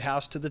the White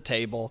House to the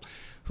table,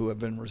 who have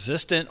been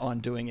resistant on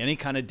doing any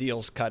kind of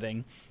deals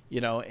cutting,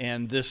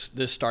 and this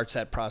starts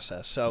that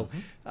process. So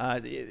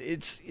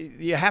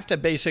you have to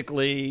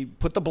basically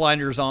put the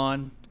blinders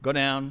on, go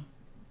down,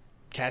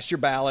 cast your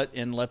ballot,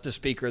 and let the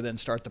speaker then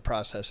start the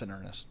process in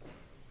earnest.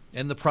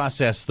 And the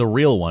process, the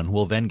real one,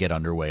 will then get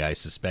underway, I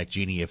suspect.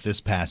 Jeannie, if this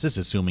passes,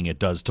 assuming it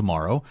does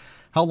tomorrow,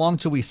 how long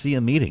till we see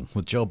a meeting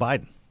with Joe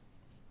Biden?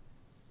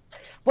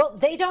 Well,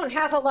 they don't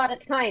have a lot of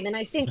time. And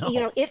I think,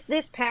 if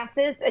this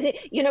passes,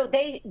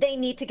 they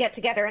need to get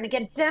together. And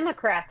again,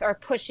 Democrats are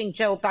pushing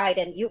Joe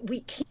Biden.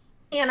 We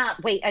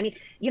cannot wait. I mean,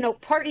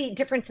 party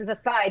differences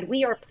aside,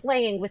 we are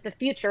playing with the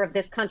future of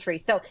this country.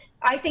 So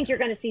I think you're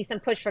going to see some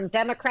push from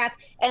Democrats.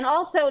 And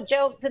also,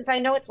 Joe, since I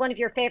know it's one of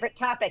your favorite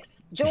topics,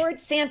 George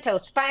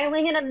Santos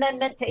filing an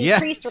amendment to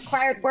increase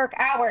required work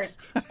hours.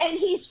 And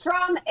he's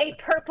from a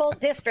purple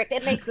district.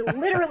 It makes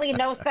literally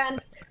no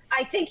sense.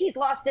 I think he's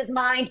lost his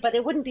mind, but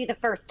it wouldn't be the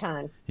first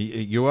time.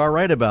 You are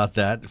right about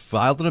that.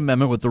 Filed an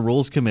amendment with the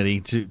Rules Committee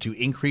to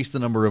increase the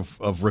number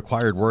of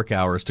required work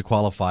hours to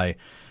qualify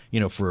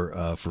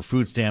for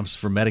food stamps,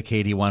 for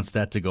Medicaid. He wants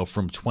that to go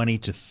from 20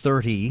 to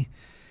 30.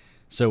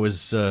 So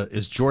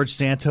is George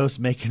Santos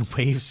making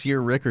waves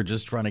here, Rick, or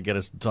just trying to get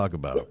us to talk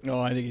about it? No,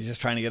 I think he's just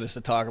trying to get us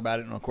to talk about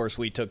it. And of course,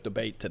 we took the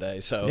bait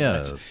today, so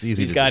it's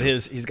easy. He's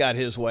got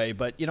his way.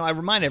 But I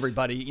remind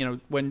everybody,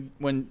 when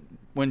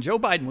Joe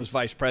Biden was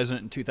vice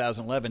president in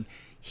 2011,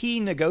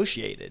 he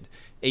negotiated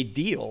a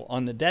deal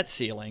on the debt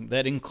ceiling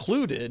that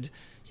included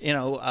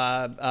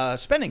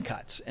spending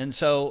cuts. And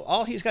so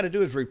all he's got to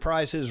do is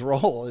reprise his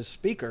role as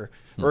speaker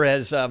or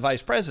as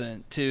vice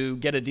president to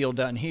get a deal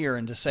done here,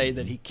 and to say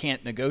that he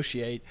can't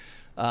negotiate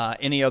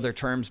any other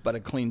terms but a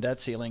clean debt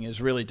ceiling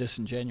is really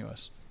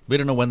disingenuous. We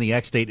don't know when the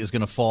X date is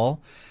going to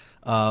fall.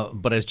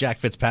 But as Jack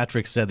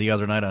Fitzpatrick said the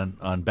other night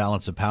on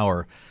Balance of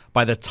Power,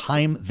 by the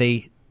time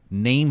they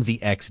name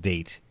the X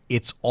date,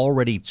 it's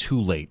already too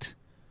late.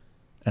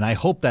 And I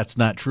hope that's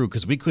not true,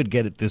 because we could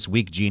get it this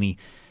week, Jeannie.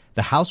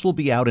 The House will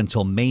be out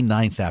until May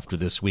 9th after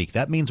this week.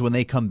 That means when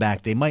they come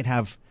back, they might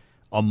have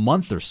a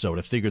month or so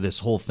to figure this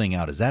whole thing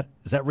out. Is that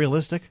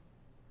realistic?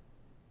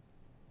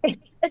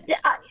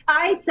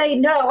 I say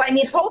no. I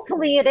mean,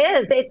 hopefully it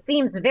is. It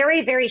seems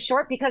very, very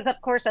short because, of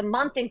course, a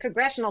month in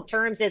congressional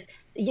terms is,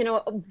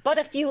 but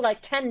a few like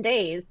 10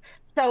 days.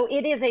 So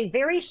it is a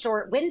very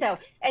short window.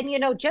 And,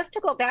 just to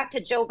go back to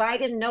Joe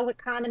Biden, no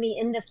economy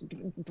in this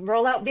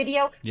rollout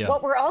video,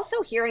 what we're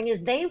also hearing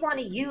is they want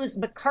to use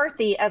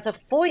McCarthy as a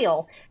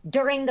foil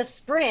during the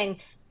spring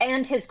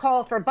and his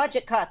call for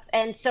budget cuts.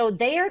 And so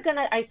they are going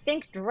to, I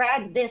think,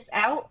 drag this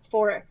out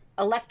for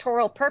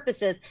electoral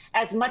purposes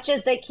as much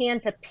as they can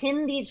to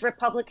pin these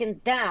Republicans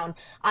down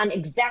on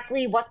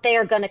exactly what they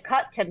are going to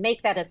cut to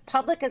make that as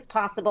public as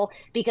possible,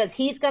 because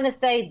he's going to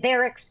say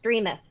they're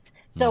extremists.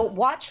 So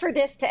watch for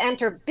this to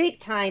enter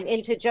big time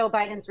into Joe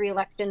Biden's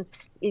reelection,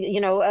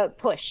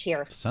 push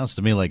here. Sounds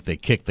to me like they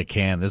kicked the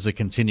can. There's a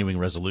continuing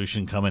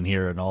resolution coming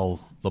here, and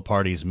all the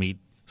parties meet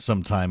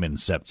sometime in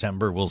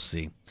September. We'll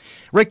see.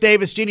 Rick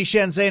Davis, Jeannie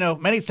Sheehan Zaino,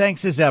 many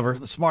thanks as ever.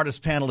 The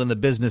smartest panel in the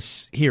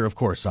business here, of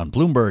course, on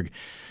Bloomberg.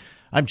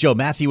 I'm Joe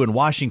Matthew in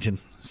Washington.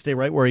 Stay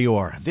right where you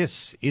are.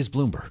 This is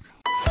Bloomberg.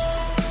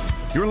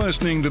 You're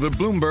listening to the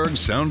Bloomberg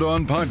Sound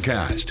On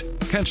podcast.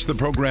 Catch the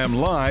program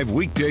live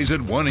weekdays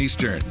at 1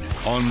 Eastern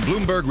on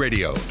Bloomberg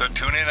Radio, the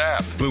TuneIn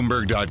app,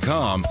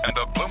 Bloomberg.com, and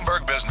the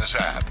Bloomberg Business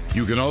app.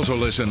 You can also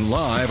listen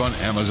live on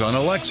Amazon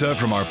Alexa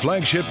from our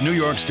flagship New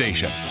York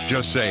station.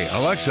 Just say,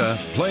 Alexa,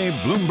 play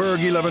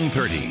Bloomberg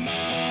 1130.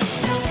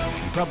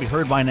 You've probably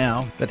heard by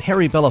now that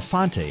Harry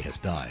Belafonte has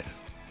died.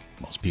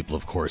 Most people,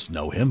 of course,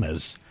 know him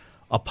as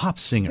a pop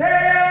singer,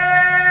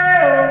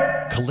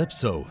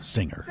 calypso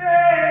singer.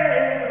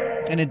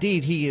 And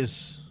indeed, he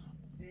is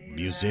a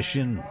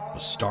musician, a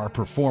star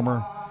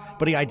performer,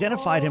 but he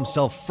identified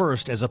himself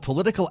first as a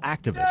political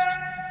activist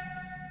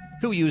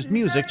who used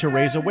music to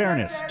raise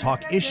awareness,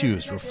 talk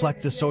issues,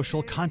 reflect the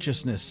social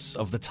consciousness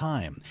of the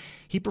time.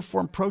 He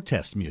performed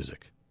protest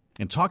music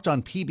and talked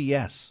on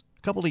PBS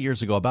a couple of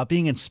years ago about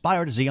being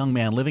inspired as a young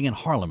man living in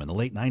Harlem in the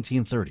late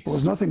 1930s. It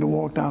was nothing to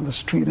walk down the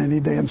street any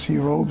day and see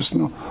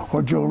Robeson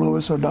or Joe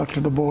Louis or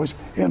Dr. Du Bois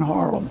in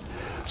Harlem.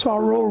 So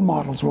our role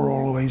models were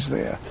always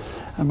there.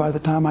 And by the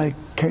time I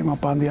came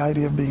up on the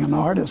idea of being an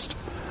artist,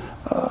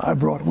 I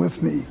brought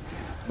with me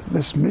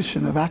this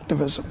mission of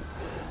activism.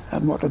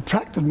 And what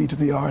attracted me to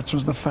the arts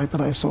was the fact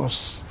that I saw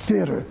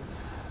theater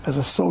as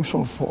a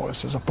social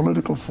force, as a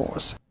political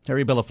force.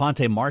 Harry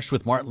Belafonte marched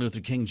with Martin Luther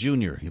King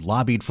Jr. He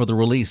lobbied for the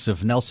release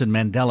of Nelson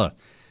Mandela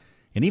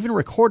and even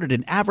recorded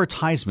an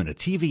advertisement, a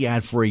TV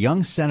ad for a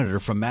young senator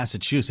from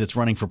Massachusetts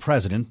running for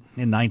president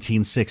in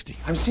 1960.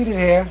 I'm seated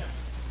here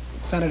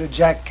with Senator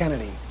Jack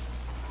Kennedy.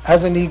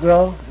 As a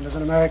Negro and as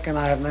an American,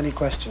 I have many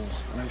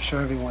questions, and I'm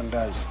sure everyone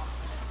does,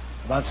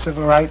 about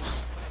civil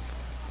rights,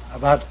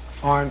 about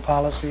foreign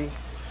policy,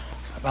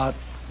 about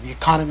the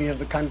economy of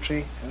the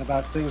country, and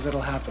about things that'll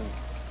happen.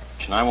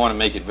 And I want to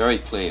make it very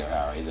clear,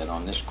 Harry, that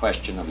on this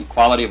question of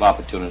equality of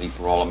opportunity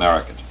for all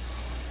Americans,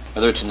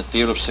 whether it's in the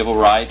field of civil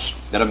rights,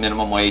 better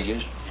minimum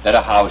wages,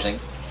 better housing,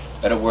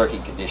 better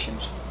working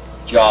conditions,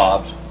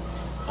 jobs,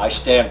 I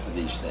stand for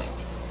these things.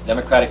 The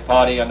Democratic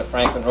Party under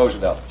Franklin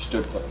Roosevelt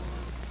stood for them.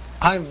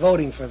 I'm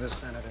voting for this,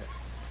 Senator.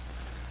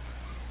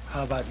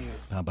 How about you?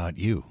 How about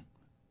you?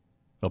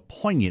 A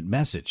poignant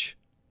message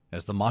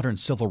as the modern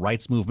civil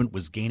rights movement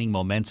was gaining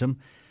momentum.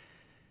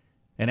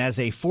 And as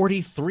a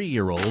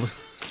 43-year-old,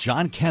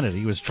 John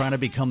Kennedy was trying to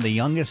become the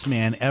youngest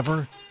man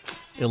ever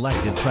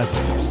elected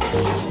president.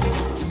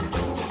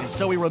 And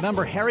so we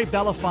remember Harry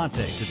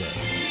Belafonte today.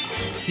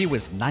 He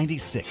was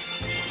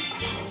 96.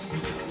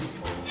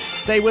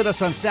 Stay with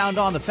us on Sound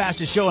On. The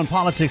fastest show in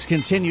politics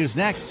continues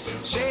next.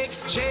 Shake,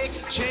 shake,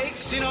 shake,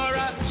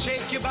 Sinora,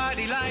 shake your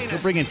body line. We're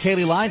bringing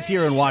Kaylee Lines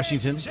here in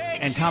Washington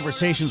and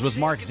conversations with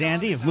Mark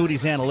Zandi of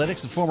Moody's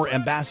Analytics and former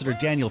Ambassador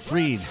Daniel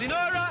Fried.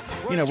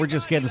 We're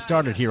just getting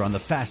started here on the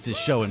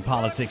fastest show in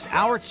politics.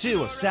 Hour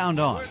 2 of Sound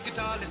On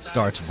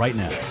starts right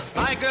now.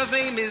 My girl's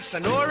name is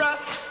Sonora.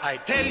 I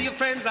tell you,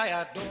 friends, I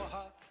adore her.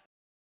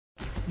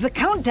 The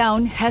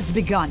countdown has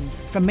begun.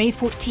 From May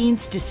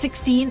 14th to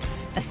 16th,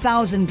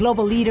 1,000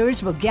 global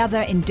leaders will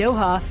gather in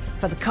Doha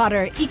for the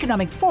Qatar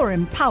Economic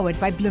Forum powered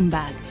by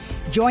Bloomberg.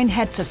 Join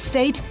heads of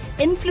state,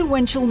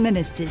 influential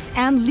ministers,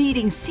 and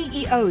leading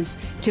CEOs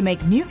to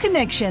make new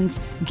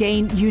connections,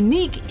 gain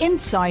unique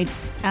insights,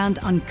 and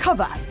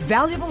uncover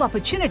valuable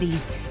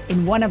opportunities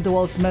in one of the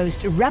world's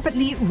most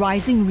rapidly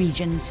rising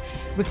regions.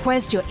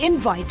 Request your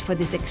invite for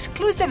this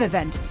exclusive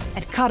event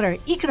at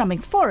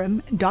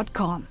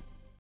QatarEconomicForum.com.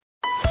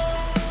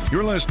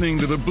 You're listening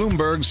to the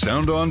Bloomberg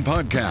Sound On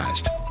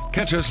podcast.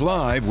 Catch us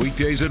live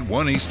weekdays at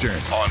 1 Eastern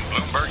on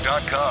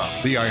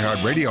Bloomberg.com, the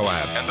iHeartRadio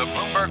app, and the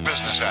Bloomberg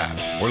Business app,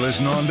 or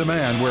listen on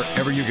demand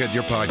wherever you get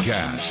your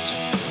podcasts.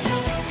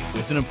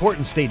 It's an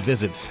important state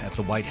visit at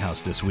the White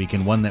House this week,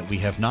 and one that we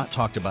have not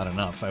talked about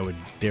enough. I would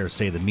dare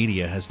say the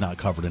media has not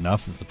covered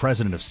enough. As the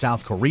president of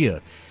South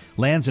Korea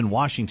lands in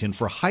Washington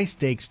for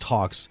high-stakes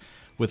talks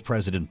with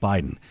President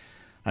Biden.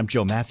 I'm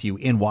Joe Matthew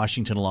in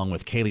Washington along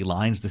with Kaylee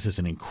Lines. This is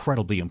an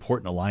incredibly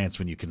important alliance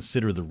when you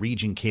consider the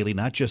region, Kaylee,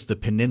 not just the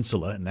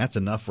peninsula, and that's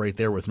enough right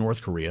there with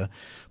North Korea,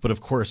 but of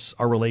course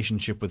our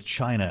relationship with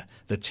China,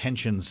 the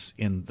tensions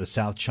in the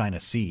South China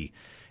Sea.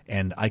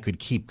 And I could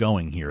keep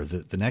going here.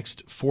 The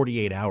next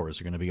 48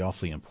 hours are going to be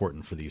awfully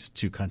important for these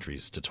two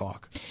countries to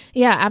talk.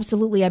 Yeah,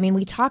 absolutely. I mean,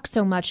 we talk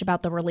so much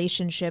about the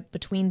relationship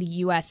between the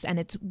U.S. and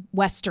its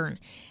Western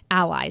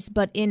allies.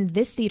 But in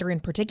this theater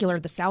in particular,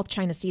 the South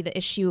China Sea, the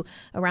issue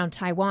around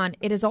Taiwan,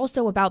 it is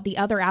also about the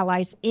other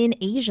allies in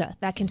Asia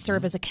that can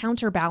serve as a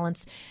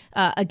counterbalance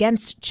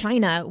against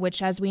China,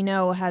 which, as we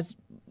know, has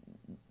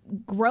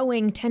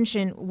growing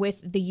tension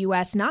with the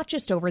U.S., not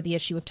just over the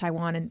issue of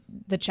Taiwan and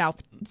the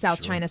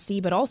South China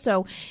Sea, but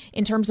also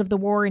in terms of the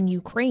war in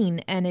Ukraine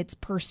and its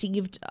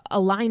perceived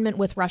alignment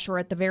with Russia, or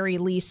at the very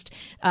least,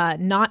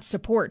 not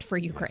support for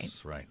Ukraine.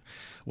 Yes, right.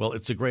 Well,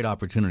 it's a great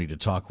opportunity to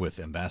talk with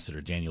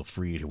Ambassador Daniel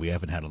Fried, who we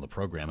haven't had on the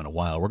program in a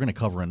while. We're going to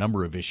cover a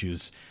number of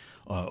issues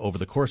over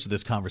the course of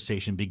this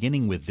conversation,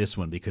 beginning with this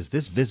one, because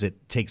this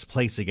visit takes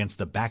place against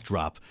the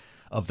backdrop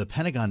of the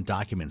Pentagon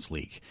documents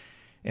leak.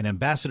 And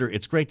Ambassador,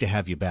 it's great to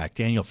have you back.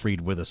 Daniel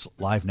Fried with us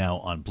live now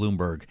on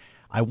Bloomberg.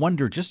 I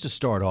wonder, just to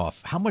start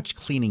off, how much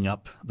cleaning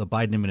up the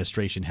Biden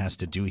administration has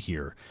to do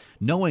here,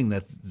 knowing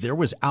that there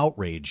was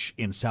outrage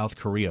in South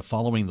Korea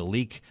following the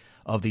leak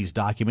of these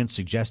documents,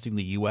 suggesting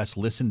the U.S.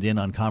 listened in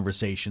on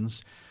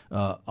conversations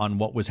on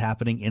what was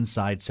happening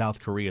inside South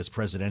Korea's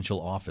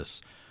presidential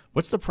office.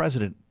 What's the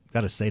president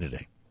got to say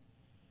today?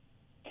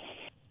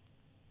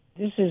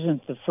 This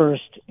isn't the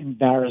first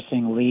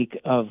embarrassing leak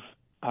of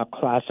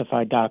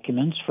classified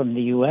documents from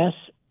the U.S.,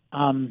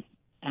 and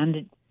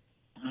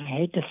I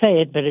hate to say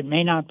it, but it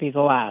may not be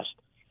the last.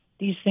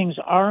 These things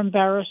are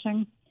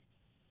embarrassing.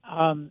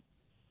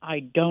 I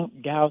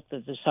don't doubt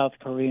that the South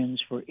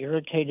Koreans were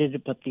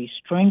irritated, but the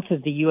strength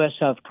of the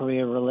U.S.-South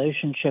Korea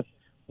relationship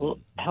will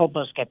help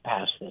us get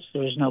past this.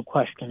 There is no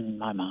question in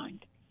my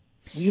mind.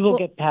 We will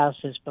get past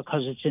this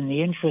because it's in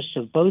the interests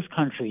of both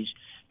countries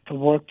to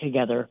work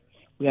together.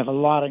 We have a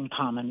lot in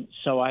common,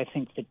 so I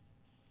think that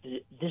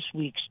this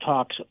week's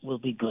talks will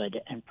be good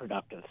and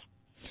productive.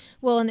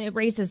 Well, and it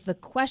raises the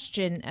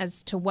question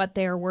as to what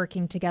they are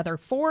working together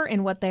for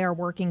and what they are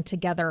working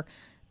together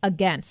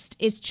against.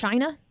 Is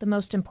China the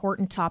most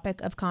important topic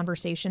of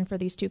conversation for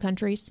these two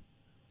countries?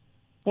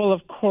 Well,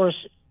 of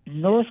course,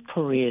 North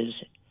Korea's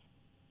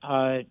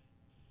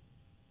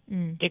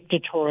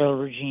dictatorial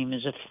regime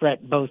is a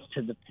threat both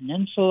to the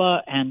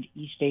peninsula and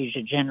East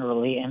Asia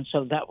generally, and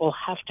so that will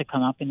have to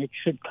come up, and it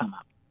should come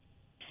up.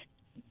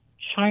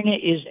 China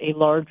is a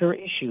larger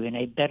issue. In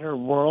a better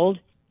world,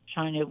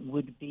 China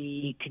would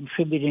be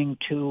contributing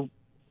to,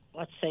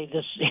 let's say,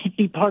 this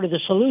be part of the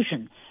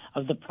solution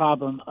of the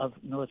problem of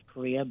North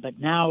Korea. But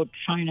now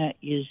China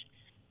is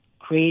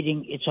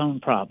creating its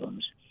own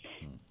problems.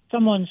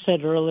 Someone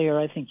said earlier,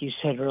 I think you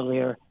said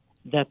earlier,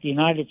 that the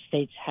United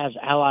States has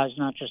allies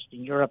not just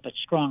in Europe, but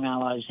strong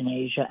allies in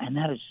Asia, and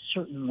that is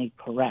certainly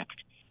correct.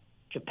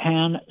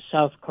 Japan,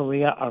 South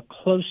Korea are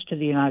close to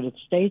the United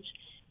States,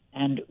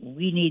 and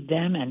we need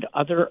them and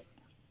other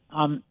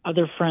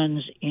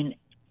friends in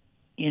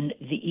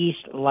the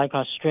East, like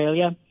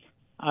Australia,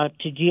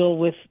 to deal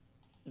with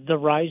the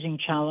rising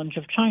challenge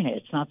of China.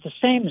 It's not the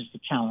same as the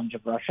challenge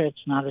of Russia.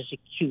 It's not as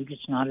acute.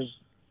 It's not as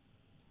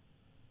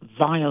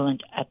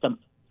violent at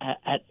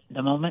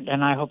the moment,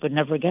 and I hope it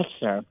never gets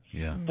there.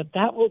 Yeah. But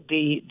that will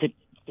be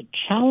the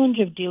challenge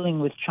of dealing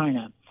with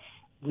China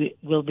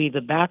will be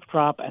the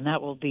backdrop, and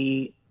that will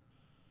be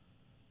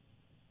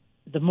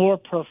the more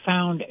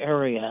profound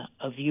area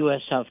of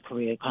U.S.-South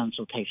Korea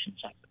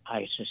consultations,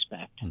 I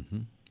suspect.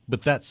 Mm-hmm.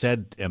 But that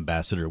said,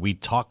 Ambassador, we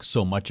talk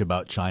so much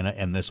about China,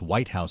 and this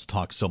White House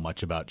talks so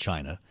much about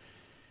China.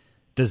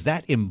 Does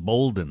that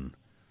embolden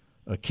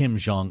Kim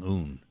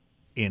Jong-un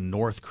in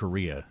North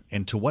Korea?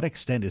 And to what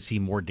extent is he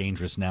more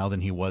dangerous now than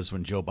he was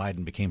when Joe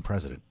Biden became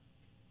president?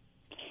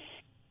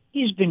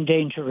 He's been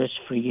dangerous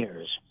for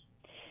years.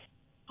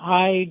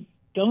 I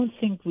don't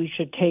think we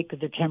should take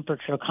the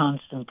temperature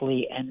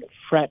constantly and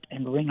fret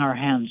and wring our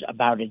hands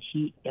about him.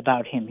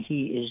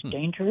 He is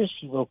dangerous.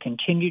 He will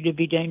continue to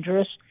be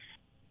dangerous.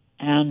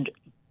 And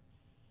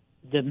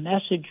the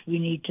message we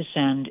need to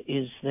send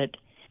is that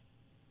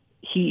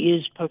he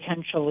is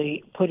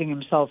potentially putting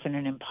himself in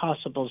an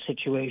impossible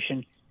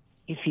situation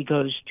if he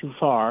goes too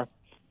far.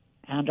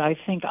 And I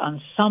think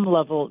on some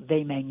level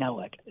they may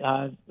know it.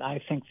 I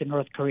think the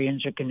North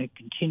Koreans are going to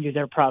continue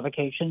their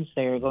provocations.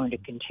 They are going to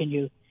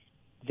continue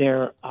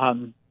their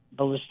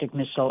ballistic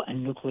missile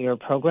and nuclear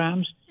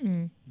programs.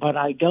 But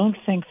I don't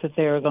think that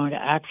they are going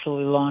to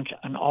actually launch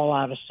an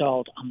all-out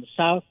assault on the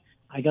South.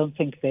 I don't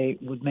think they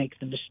would make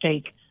the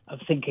mistake of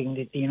thinking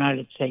that the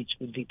United States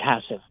would be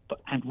passive,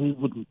 and we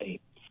wouldn't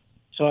be.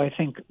 So I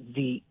think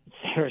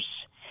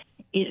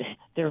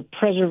their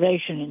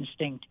preservation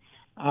instinct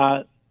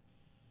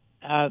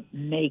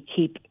may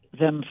keep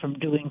them from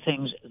doing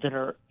things that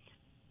are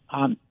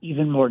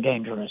even more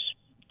dangerous.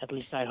 At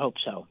least I hope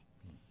so.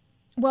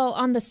 Well,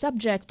 on the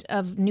subject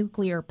of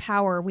nuclear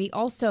power, we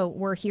also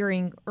were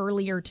hearing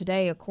earlier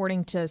today,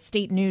 according to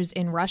state news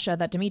in Russia,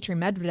 that Dmitry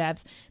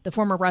Medvedev, the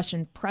former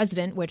Russian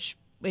president, which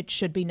it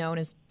should be known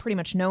is pretty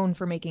much known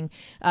for making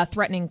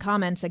threatening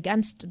comments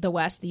against the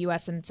West, the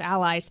U.S. and its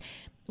allies,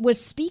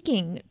 was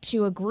speaking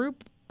to a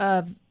group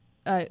of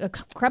a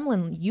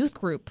Kremlin youth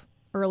group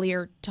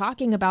earlier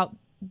talking about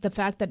the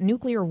fact that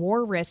nuclear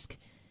war risk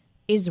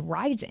is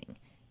rising.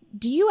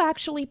 Do you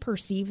actually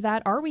perceive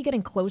that? Are we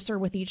getting closer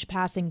with each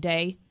passing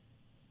day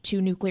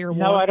to nuclear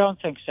war? No, I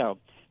don't think so.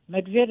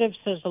 Medvedev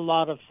says a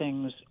lot of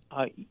things.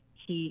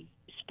 He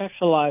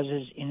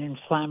specializes in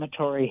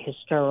inflammatory,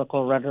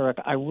 hysterical rhetoric.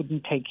 I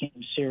wouldn't take him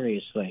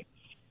seriously.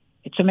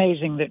 It's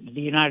amazing that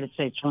the United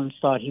States once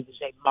thought he was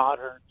a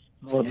modern,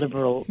 more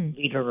liberal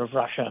leader of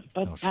Russia,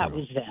 but that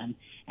was then,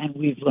 and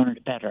we've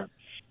learned better.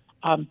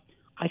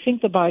 I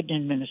think the Biden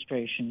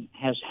administration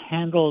has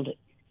handled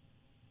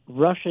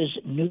Russia's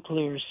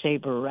nuclear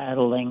saber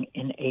rattling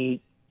in a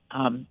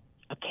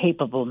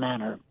capable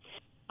manner.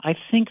 I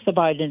think the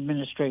Biden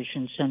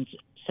administration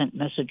sent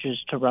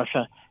messages to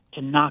Russia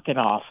to knock it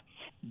off,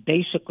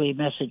 basically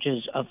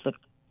messages of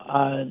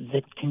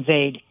that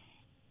conveyed,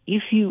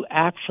 if you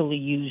actually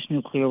use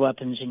nuclear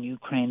weapons in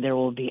Ukraine, there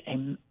will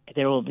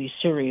be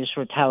serious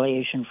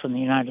retaliation from the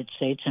United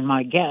States. And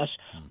my guess,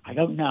 I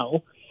don't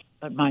know,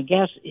 but my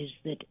guess is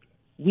that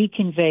we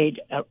conveyed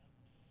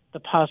the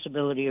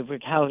possibility of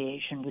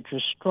retaliation, which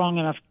was strong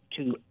enough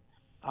to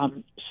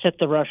set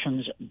the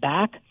Russians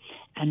back,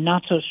 and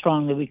not so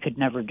strong that we could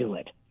never do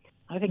it.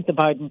 I think the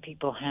Biden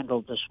people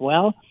handled this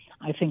well.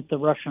 I think the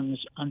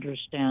Russians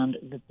understand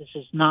that this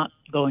is not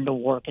going to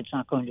work. It's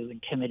not going to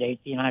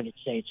intimidate the United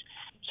States.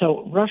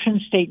 So Russian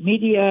state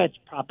media, it's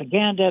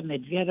propaganda,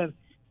 Medvedev,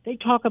 they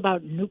talk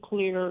about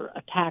nuclear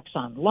attacks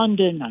on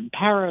London, on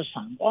Paris,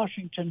 on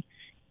Washington.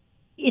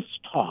 It's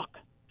talk.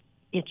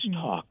 It's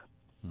talk.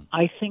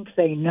 I think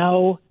they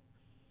know.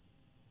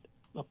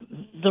 Look,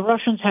 the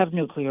Russians have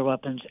nuclear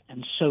weapons,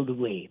 and so do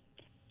we.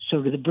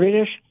 So do the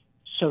British,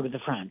 so do the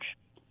French.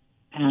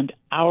 And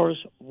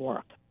ours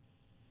work.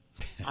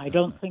 I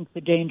don't think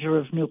the danger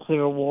of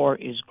nuclear war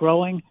is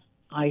growing.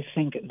 I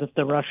think that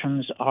the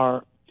Russians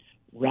are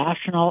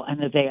rational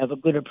and that they have a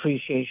good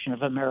appreciation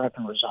of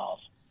American resolve.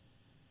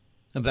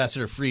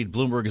 Ambassador Fried,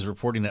 Bloomberg is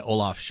reporting that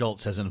Olaf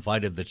Scholz has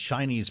invited the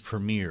Chinese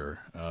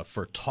premier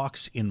for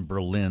talks in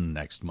Berlin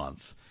next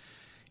month,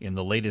 in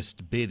the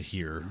latest bid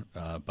here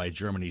by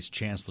Germany's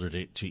chancellor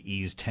to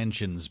ease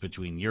tensions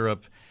between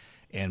Europe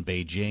and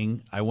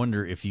Beijing. I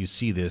wonder if you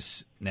see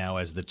this now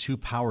as the two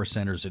power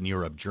centers in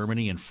Europe,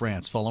 Germany and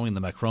France, following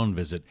the Macron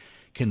visit,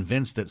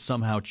 convinced that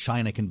somehow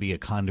China can be a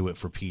conduit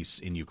for peace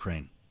in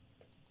Ukraine.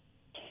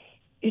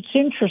 It's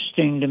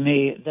interesting to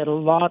me that a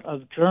lot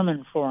of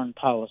German foreign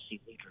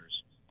policy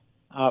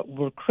leaders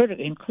were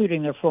critical,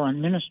 including their foreign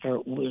minister,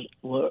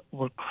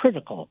 were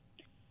critical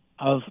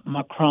of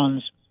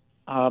Macron's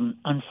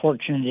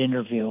unfortunate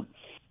interview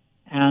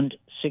and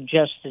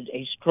suggested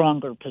a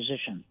stronger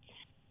position.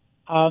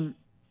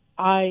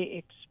 I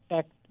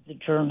expect the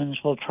Germans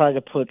will try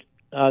to put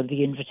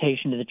the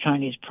invitation to the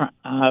Chinese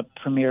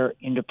premier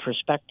into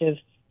perspective.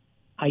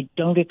 I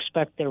don't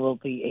expect there will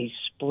be a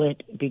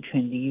split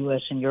between the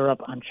U.S. and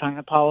Europe on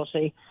China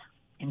policy.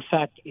 In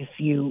fact, if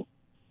you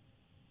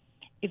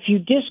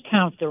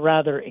discount the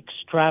rather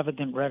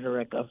extravagant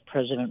rhetoric of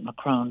President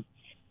Macron,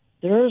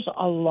 there's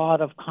a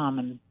lot of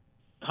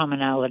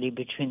commonality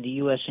between the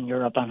U.S. and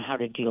Europe on how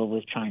to deal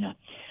with China.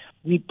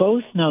 We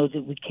both know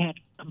that we can't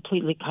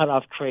completely cut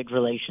off trade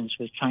relations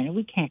with China.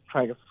 We can't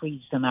try to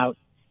freeze them out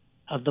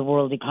of the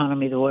world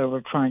economy the way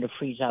we're trying to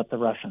freeze out the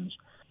Russians.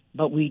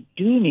 But we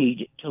do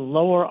need to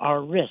lower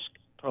our risk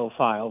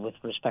profile with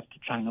respect to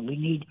China. We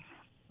need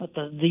what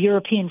the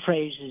European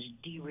phrase is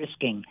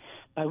de-risking,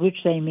 by which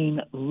they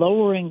mean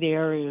lowering the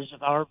areas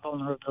of our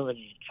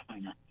vulnerability to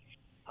China.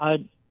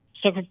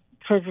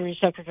 Treasury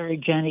Secretary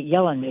Janet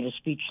Yellen made a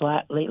speech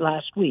late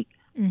last week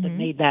that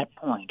made that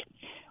point.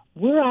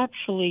 We're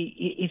actually,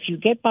 if you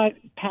get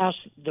past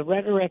the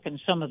rhetoric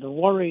and some of the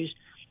worries,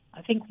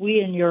 I think we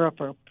in Europe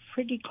are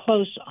pretty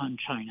close on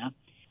China,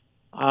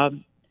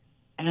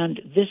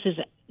 and this is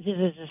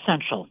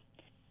essential.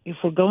 If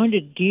we're going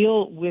to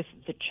deal with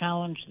the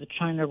challenge that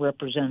China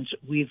represents,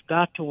 we've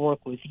got to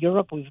work with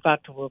Europe, we've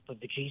got to work with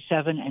the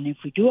G7, and if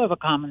we do have a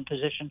common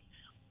position,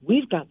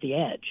 we've got the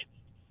edge.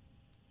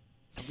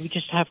 We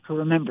just have to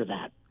remember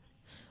that.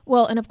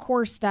 Well, and of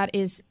course, that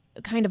is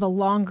kind of a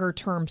longer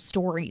term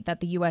story that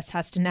the U.S.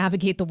 has to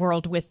navigate the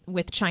world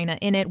with China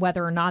in it,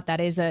 whether or not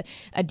that is a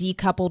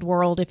decoupled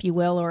world, if you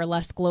will, or a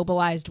less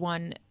globalized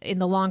one. In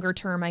the longer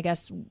term, I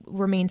guess,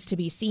 remains to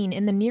be seen.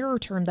 In the nearer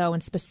term, though,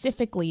 and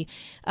specifically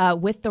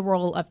with the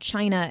role of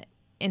China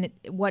and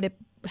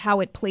how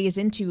it plays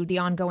into the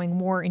ongoing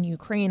war in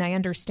Ukraine, I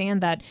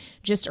understand that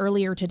just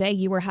earlier today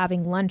you were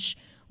having lunch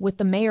with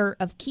the mayor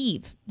of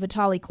Kyiv,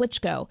 Vitaly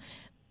Klitschko.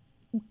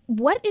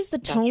 What is the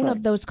tone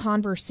of those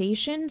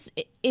conversations?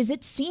 Is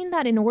it seen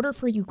that in order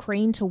for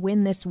Ukraine to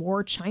win this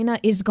war, China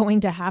is going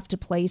to have to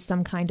play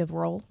some kind of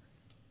role?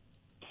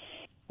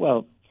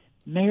 Well,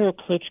 Mayor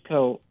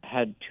Klitschko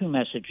had two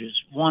messages.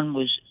 One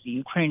was the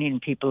Ukrainian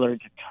people are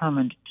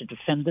determined to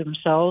defend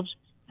themselves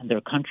and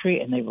their country,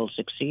 and they will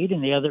succeed.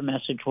 And the other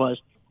message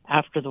was,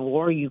 after the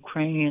war,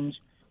 Ukrainians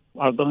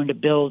are going to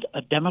build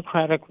a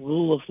democratic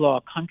rule of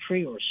law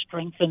country or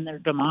strengthen their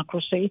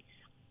democracy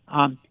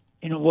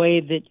in a way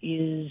that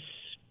is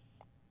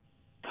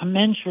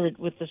commensurate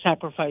with the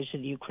sacrifice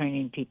of the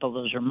Ukrainian people.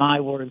 Those are my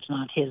words,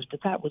 not his,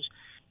 but that was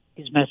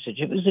his message.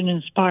 It was an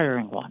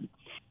inspiring one.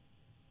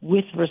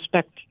 With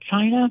respect to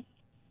China,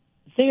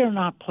 they are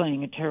not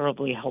playing a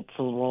terribly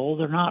helpful role.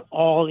 They're not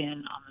all in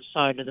on the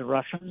side of the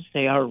Russians.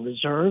 They are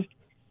reserved,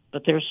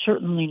 but they're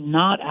certainly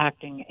not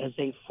acting as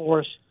a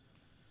force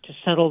to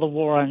settle the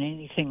war on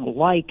anything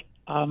like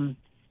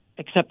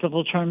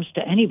acceptable terms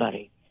to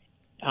anybody.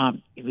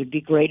 It would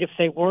be great if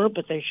they were,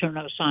 but they show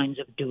no signs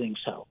of doing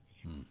so.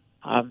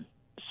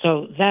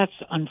 So that's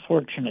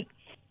unfortunate.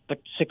 But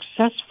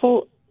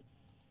successful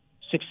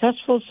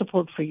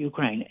support for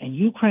Ukraine and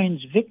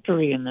Ukraine's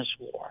victory in this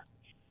war,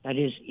 that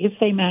is, if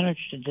they manage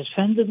to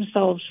defend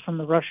themselves from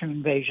the Russian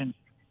invasion,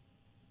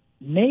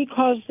 may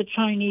cause the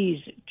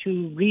Chinese to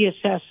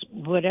reassess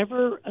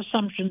whatever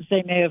assumptions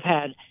they may have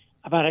had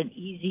about an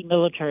easy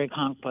military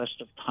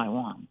conquest of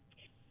Taiwan.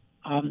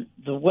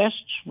 The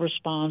West's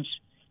response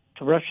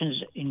to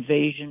Russia's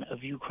invasion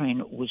of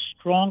Ukraine was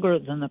stronger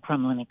than the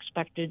Kremlin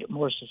expected,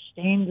 more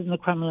sustained than the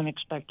Kremlin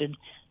expected.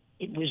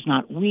 It was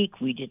not weak.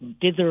 We didn't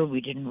dither.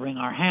 We didn't wring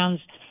our hands.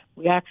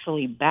 We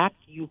actually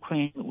backed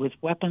Ukraine with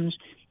weapons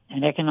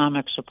and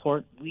economic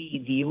support.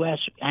 We, the U.S.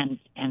 and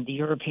the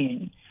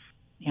European,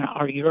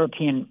 our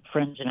European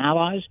friends and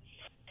allies.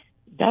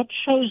 That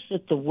shows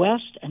that the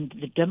West and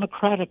the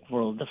democratic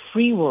world, the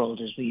free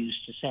world, as we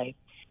used to say,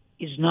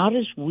 is not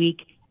as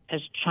weak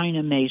as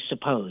China may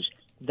suppose.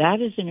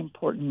 That is an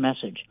important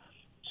message.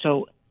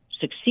 So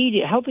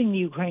helping the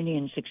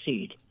Ukrainians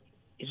succeed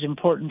is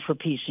important for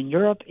peace in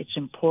Europe. It's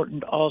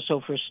important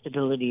also for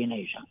stability in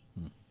Asia.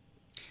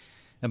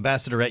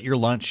 Ambassador, at your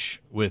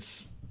lunch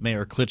with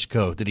Mayor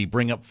Klitschko, did he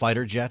bring up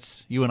fighter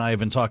jets? You and I have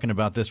been talking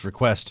about this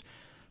request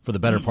for the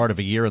better part of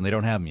a year, and they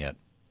don't have them yet.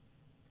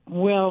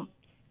 Well,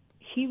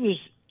 he was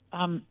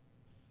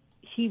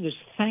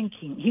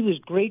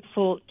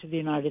grateful to the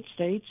United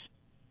States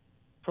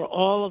for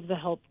all of the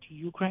help to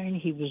Ukraine.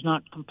 He was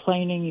not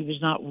complaining. He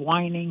was not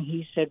whining.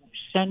 He said,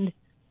 send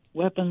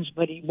weapons,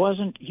 but he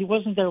wasn't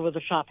there with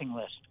a shopping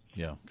list.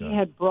 Yeah, he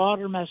had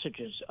broader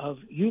messages of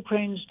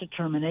Ukraine's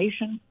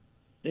determination,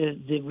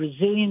 the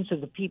resilience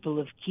of the people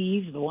of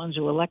Kyiv, the ones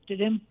who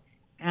elected him,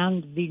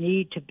 and the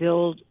need to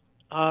build,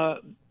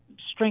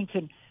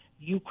 strengthen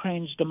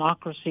Ukraine's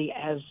democracy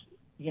as,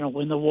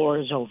 when the war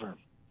is over.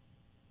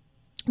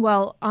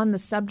 Well, on the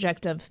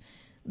subject of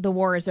the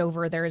war is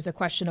over, there is a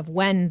question of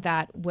when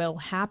that will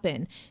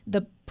happen.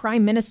 The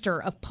Prime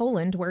Minister of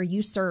Poland, where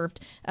you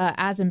served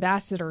as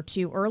ambassador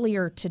to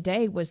earlier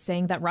today, was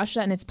saying that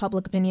Russia and its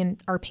public opinion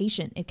are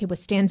patient. It can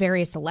withstand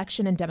various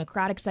election and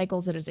democratic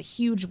cycles. It is a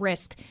huge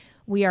risk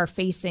we are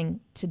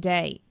facing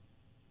today.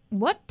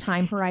 What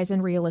time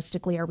horizon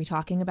realistically are we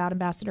talking about,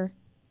 Ambassador?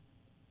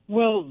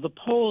 Well, the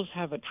Poles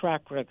have a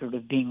track record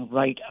of being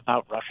right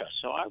about Russia,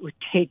 so I would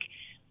take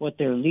what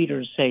their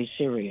leaders say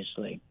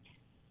seriously.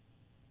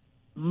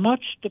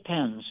 Much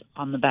depends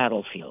on the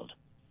battlefield,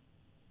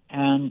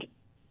 and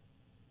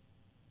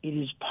it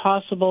is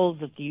possible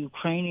that the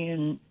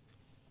Ukrainian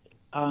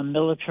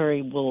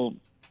military will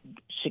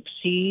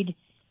succeed,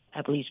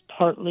 at least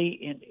partly,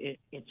 in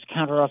its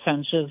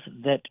counteroffensive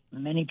that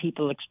many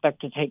people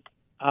expect to take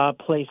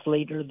place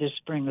later this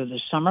spring or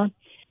this summer.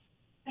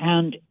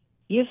 And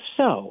if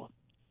so,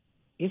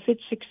 if it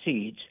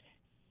succeeds,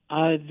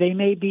 they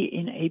may be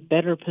in a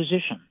better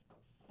position.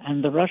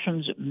 And the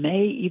Russians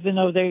may, even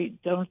though they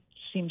don't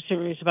seem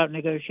serious about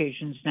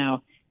negotiations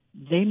now,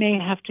 they may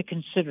have to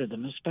consider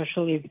them,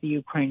 especially if the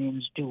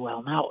Ukrainians do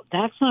well. Now,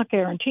 that's not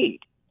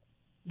guaranteed.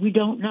 We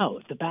don't know.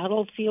 The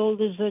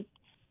battlefield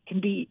can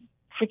be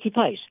a tricky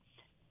place.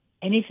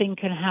 Anything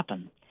can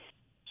happen.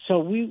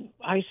 So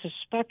I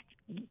suspect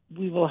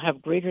we will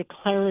have greater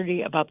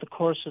clarity about the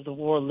course of the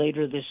war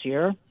later this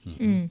year.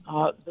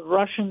 The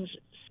Russians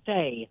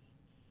say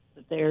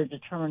that they are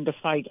determined to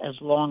fight as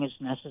long as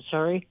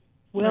necessary.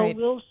 Well, right.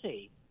 We'll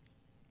see.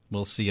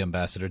 We'll see,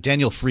 Ambassador.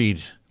 Daniel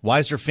Fried,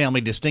 Weiser Family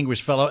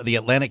Distinguished Fellow at the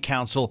Atlantic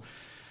Council,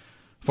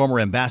 former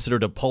ambassador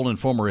to Poland,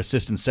 former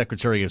Assistant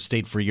Secretary of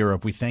State for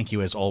Europe. We thank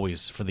you, as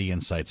always, for the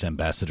insights,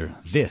 Ambassador.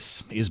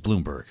 This is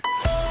Bloomberg.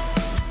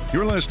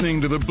 You're listening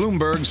to the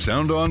Bloomberg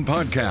Sound On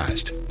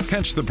podcast.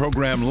 Catch the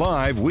program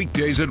live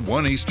weekdays at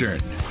 1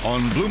 Eastern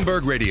on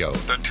Bloomberg Radio,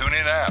 the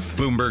TuneIn app,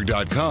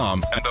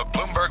 Bloomberg.com, and the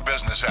Bloomberg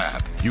Business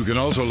app. You can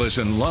also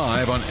listen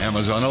live on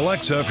Amazon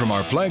Alexa from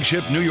our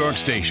flagship New York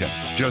station.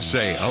 Just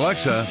say,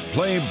 Alexa,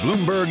 play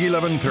Bloomberg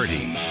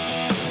 1130.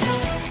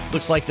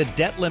 Looks like the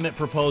debt limit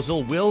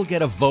proposal will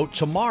get a vote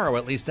tomorrow.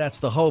 At least that's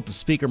the hope.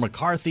 Speaker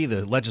McCarthy,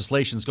 the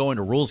legislation's going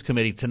to Rules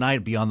Committee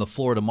tonight, be on the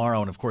floor tomorrow.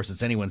 And, of course,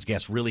 it's anyone's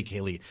guess, really,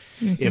 Kaylee,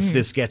 if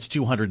this gets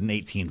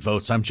 218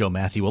 votes. I'm Joe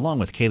Matthew, along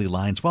with Kaylee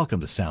Lyons. Welcome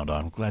to Sound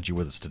On. I'm glad you're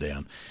with us today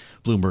on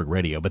Bloomberg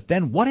Radio. But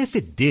then what if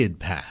it did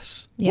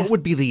pass? Yeah. What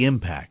would be the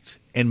impact?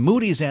 And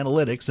Moody's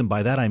Analytics, and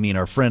by that I mean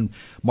our friend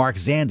Mark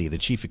Zandi, the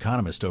chief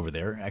economist over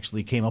there,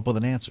 actually came up with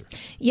an answer.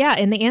 Yeah,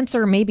 and the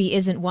answer maybe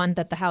isn't one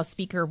that the House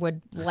Speaker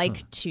would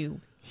like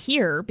to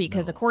hear,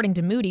 because according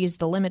to Moody's,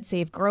 the Limit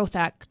Save Growth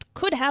Act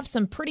could have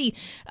some pretty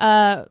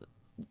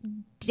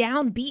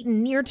downbeaten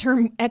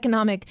near-term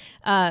economic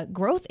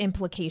growth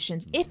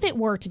implications if it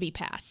were to be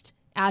passed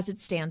as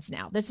it stands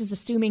now. This is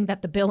assuming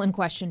that the bill in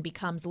question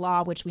becomes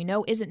law, which we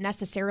know isn't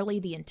necessarily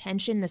the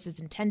intention. This is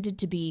intended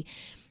to be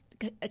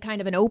kind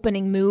of an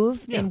opening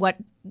move in what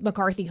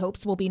McCarthy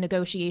hopes will be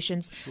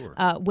negotiations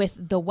with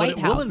the White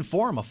House. But it will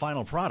inform a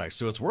final product,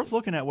 so it's worth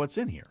looking at what's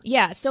in here.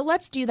 Yeah, so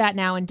let's do that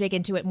now and dig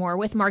into it more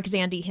with Mark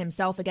Zandi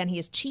himself. Again, he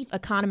is chief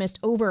economist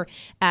over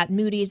at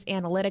Moody's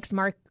Analytics.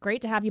 Mark,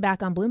 great to have you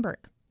back on Bloomberg.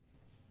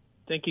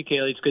 Thank you,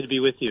 Kaylee. It's good to be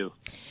with you.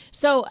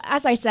 So,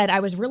 as I said, I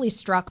was really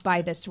struck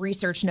by this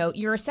research note.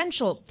 Your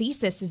essential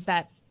thesis is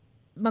that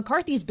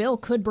McCarthy's bill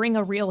could bring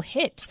a real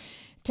hit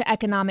to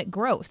economic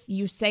growth.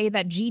 You say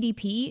that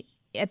GDP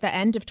at the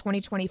end of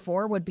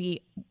 2024 would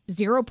be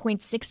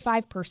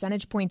 0.65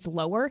 percentage points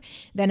lower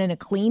than in a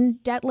clean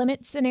debt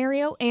limit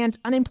scenario, and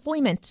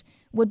unemployment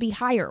would be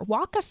higher.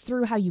 Walk us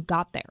through how you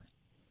got there.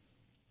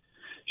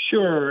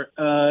 Sure.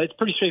 It's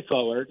pretty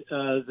straightforward.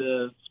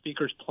 The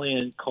Speaker's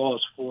plan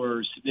calls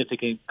for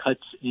significant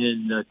cuts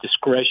in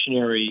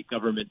discretionary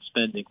government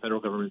spending,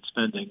 federal government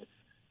spending,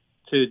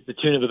 to the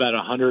tune of about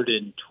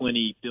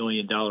 $120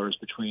 billion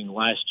between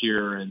last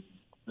year and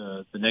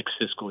the next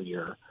fiscal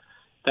year.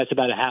 That's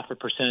about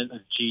 0.5%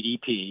 of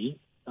GDP.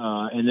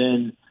 And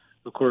then,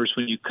 of course,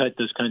 when you cut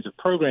those kinds of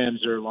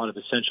programs, there are a lot of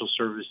essential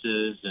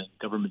services and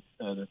government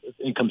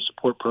income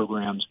support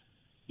programs.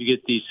 You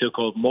get these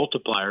so-called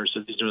multipliers.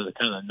 So these are the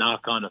kind of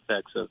knock-on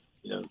effects of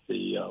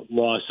the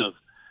loss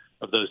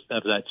of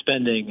that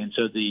spending. And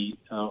so the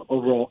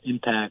overall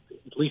impact,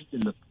 at least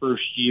in the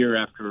first year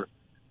after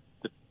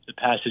the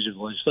passage of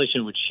the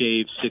legislation, would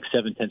shave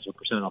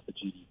 0.6% off the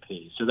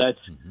GDP. So that's,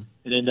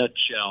 in a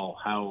nutshell,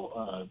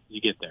 how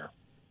you get there.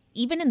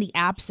 Even in the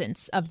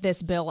absence of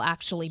this bill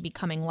actually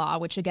becoming law,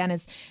 which again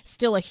is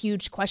still a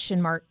huge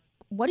question mark,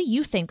 what do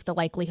you think the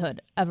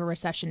likelihood of a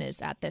recession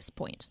is at this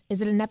point?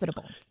 Is it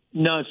inevitable?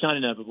 No, it's not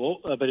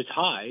inevitable, but it's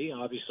high,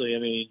 obviously. I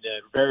mean,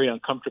 very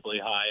uncomfortably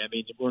high. I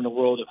mean, we're in a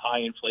world of high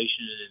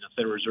inflation and a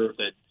Federal Reserve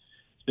that's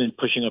been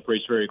pushing up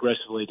rates very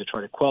aggressively to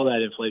try to quell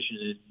that inflation.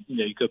 And,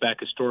 you go back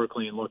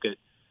historically and look at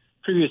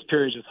previous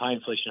periods of high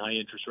inflation, high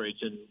interest rates,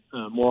 and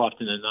more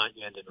often than not,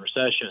 you end in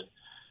recession.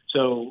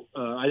 So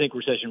I think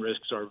recession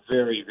risks are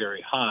very,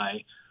 very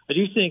high. I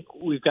do think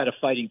we've got a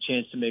fighting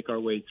chance to make our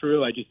way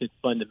through. I do think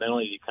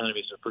fundamentally the economy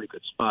is in a pretty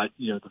good spot.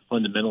 The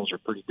fundamentals are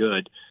pretty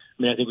good.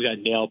 I mean, I think we got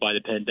nailed by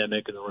the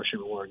pandemic and the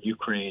Russian war in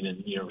Ukraine,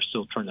 and we're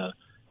still trying to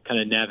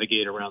kind of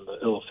navigate around the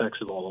ill effects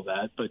of all of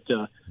that. But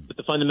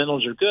the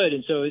fundamentals are good,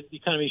 and so the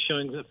economy is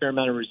showing a fair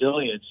amount of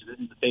resilience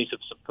in the face of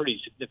some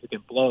pretty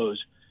significant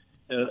blows.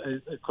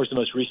 Of course, the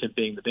most recent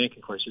being the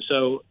banking crisis.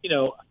 So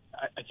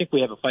I think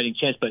we have a fighting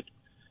chance, but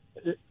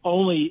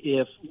only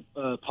if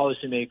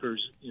policymakers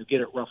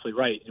get it roughly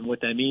right. And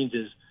what that means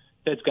is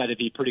Fed's got to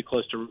be pretty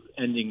close to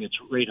ending its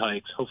rate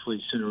hikes,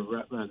 hopefully sooner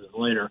rather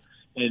than later.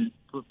 And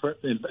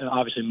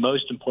obviously,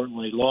 most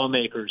importantly,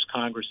 lawmakers,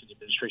 Congress, and the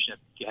administration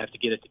have to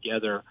get it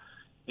together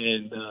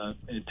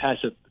and pass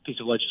a piece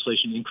of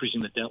legislation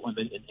increasing the debt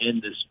limit and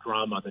end this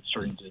drama that's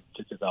starting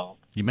to develop.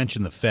 You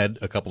mentioned the Fed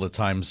a couple of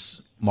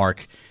times,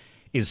 Mark.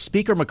 Is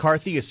Speaker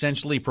McCarthy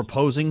essentially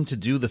proposing to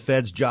do the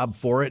Fed's job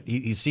for it?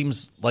 He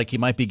seems like he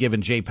might be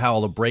giving Jay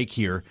Powell a break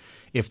here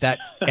if that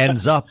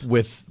ends up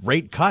with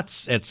rate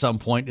cuts at some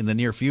point in the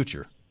near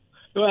future.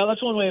 Well,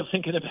 that's one way of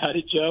thinking about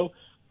it, Joe.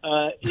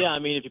 I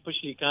mean, if you push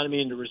the economy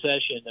into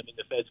recession, I mean,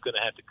 the Fed's going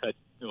to have to cut.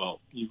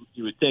 Well, you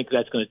would think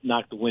that's going to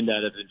knock the wind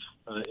out of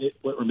it.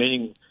 What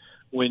remaining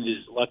wind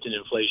is left in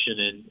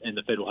inflation, and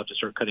the Fed will have to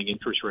start cutting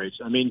interest rates.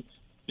 I mean,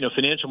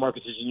 financial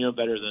markets, as you know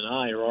better than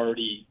I, are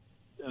already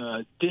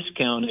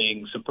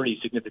discounting some pretty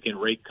significant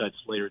rate cuts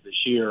later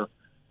this year,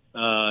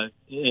 and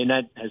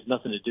that has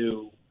nothing to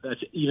do.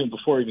 That's even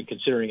before even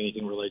considering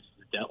anything related to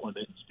the debt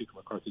limit and Speaker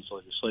McCarthy's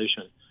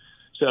legislation.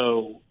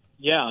 So,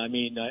 yeah, I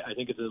mean, I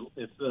think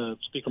if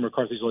Speaker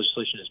McCarthy's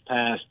legislation is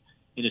passed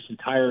in its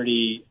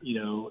entirety,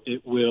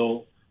 it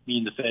will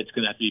mean the Fed's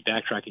going to have to be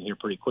backtracking here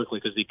pretty quickly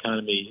because the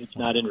economy, if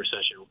not in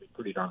recession, will be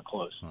pretty darn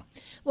close.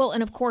 Well,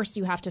 and of course,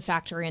 you have to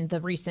factor in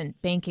the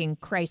recent banking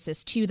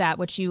crisis to that,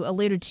 which you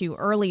alluded to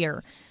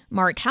earlier.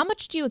 Mark, how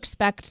much do you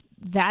expect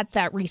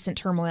that recent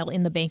turmoil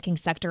in the banking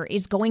sector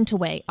is going to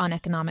weigh on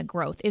economic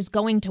growth, is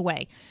going to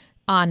weigh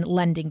on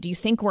lending? Do you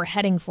think we're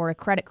heading for a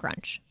credit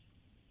crunch?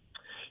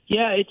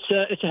 Yeah, it's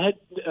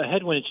a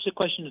headwind. It's just a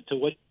question to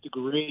what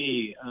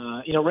degree.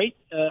 I'll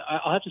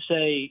have to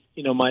say,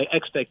 my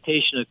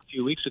expectation a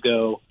few weeks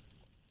ago,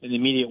 in the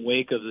immediate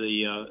wake of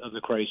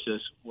the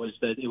crisis, was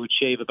that it would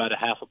shave about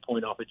 0.5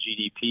 point off of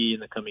GDP in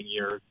the coming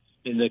year,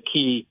 and the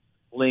key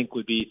link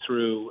would be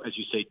through, as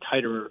you say,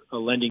 tighter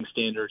lending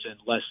standards and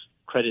less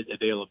credit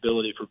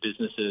availability for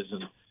businesses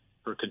and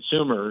for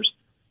consumers.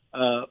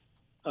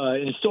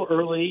 And it's still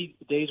early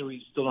days where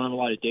we still don't have a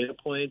lot of data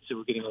points, and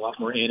we're getting a lot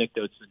more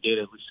anecdotes than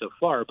data, at least so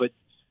far. But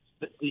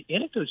the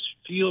anecdotes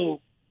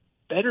feel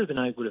better than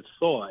I would have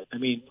thought. I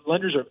mean,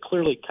 lenders are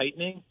clearly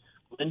tightening.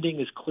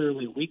 Lending is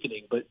clearly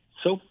weakening, but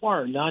so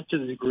far not to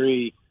the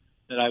degree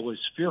that I was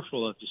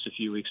fearful of just a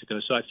few weeks ago.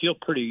 So I feel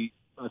pretty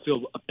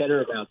feel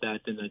better about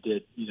that than I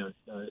did, in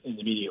the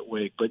immediate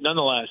wake. But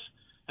nonetheless,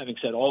 having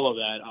said all of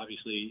that,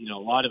 obviously, a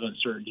lot of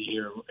uncertainty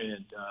here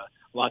and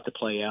a lot to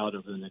play out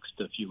over the next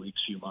few weeks,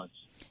 few months.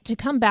 To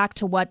come back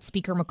to what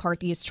Speaker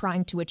McCarthy is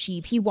trying to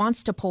achieve, he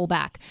wants to pull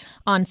back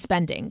on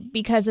spending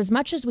because as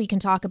much as we can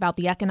talk about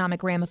the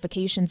economic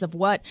ramifications of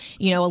what,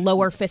 a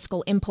lower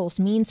fiscal impulse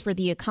means for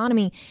the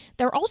economy,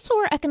 there also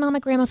are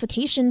economic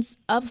ramifications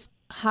of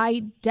high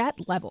debt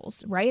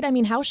levels, right? I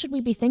mean, how should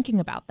we be thinking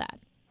about that?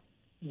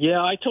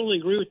 Yeah, I totally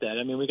agree with that.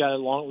 I mean, we got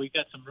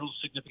some real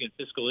significant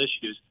fiscal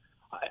issues.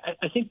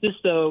 I think this,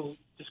 though,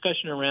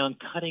 discussion around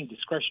cutting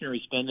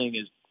discretionary spending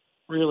is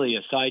really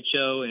a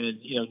sideshow and,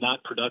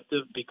 not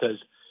productive because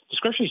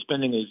discretionary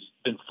spending has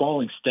been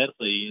falling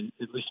steadily,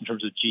 at least in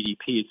terms of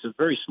GDP. It's a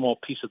very small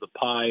piece of the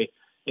pie,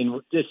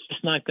 and it's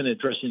just not going to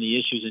address any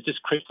issues. It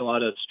just creates a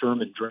lot of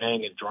Sturm and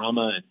Drang and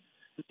drama, and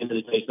at the end of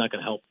the day, it's not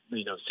going to help,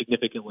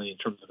 significantly in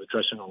terms of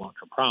addressing our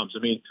long-term problems. I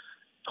mean,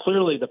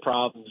 clearly the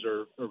problems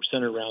are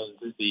centered around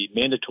the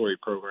mandatory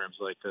programs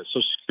like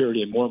Social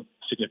Security and more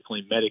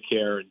significantly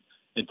Medicare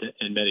and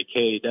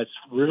Medicaid. That's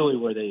really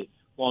where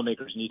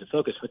lawmakers need to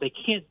focus, but they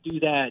can't do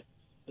that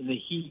in the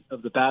heat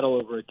of the battle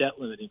over a debt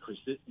limit increase.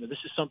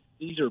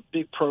 These are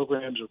big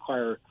programs,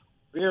 require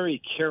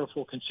very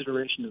careful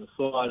consideration and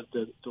thought.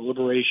 The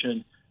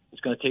deliberation is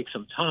going to take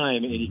some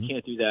time, and you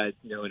can't do that,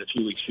 in a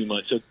few weeks, few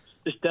months. So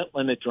this debt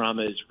limit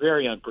drama is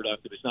very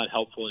unproductive. It's not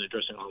helpful in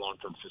addressing our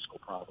long-term fiscal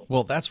problem.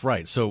 Well, that's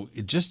right. So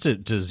just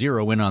to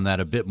zero in on that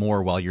a bit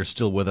more while you're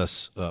still with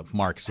us,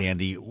 Mark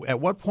Zandi, at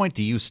what point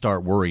do you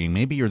start worrying?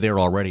 Maybe you're there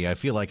already. I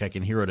feel like I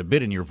can hear it a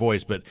bit in your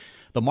voice, but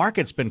the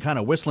market's been kind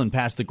of whistling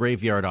past the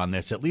graveyard on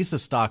this, at least the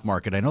stock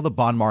market. I know the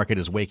bond market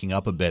is waking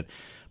up a bit,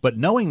 but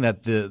knowing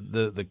that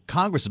the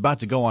Congress is about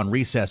to go on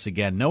recess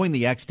again, knowing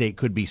the X date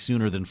could be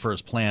sooner than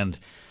first planned,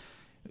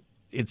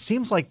 it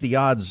seems like the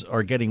odds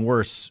are getting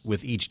worse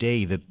with each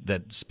day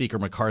that Speaker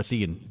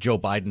McCarthy and Joe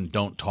Biden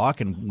don't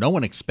talk, and no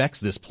one expects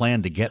this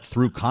plan to get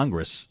through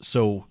Congress.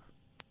 So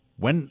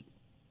when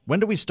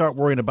do we start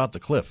worrying about the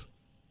cliff?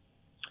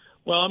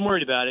 Well, I'm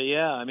worried about it,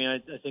 yeah. I mean,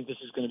 I think this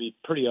is going to be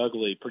pretty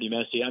ugly, pretty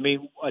messy. I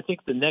mean, I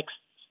think the next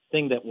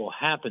thing that will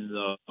happen,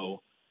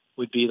 though,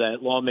 would be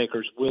that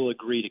lawmakers will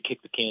agree to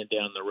kick the can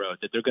down the road,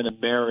 that they're going to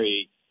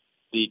marry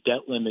the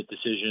debt limit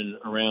decision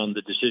around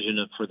the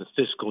decision for the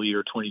fiscal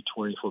year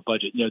 2024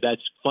 budget.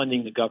 That's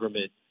funding the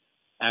government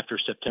after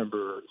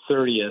September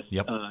 30th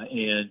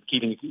and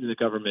keeping the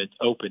government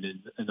open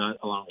and not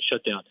allowing a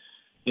shutdown.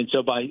 And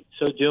so by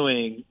so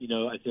doing,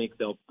 I think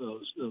they'll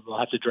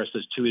have to address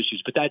those two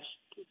issues. But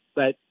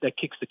that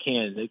kicks the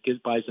can.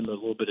 It buys them a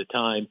little bit of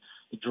time.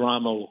 The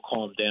drama will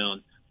calm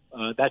down.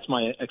 That's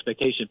my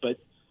expectation. But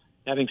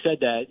having said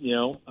that,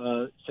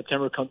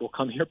 September will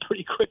come here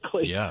pretty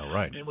quickly. Yeah,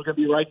 right. And we're going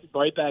to be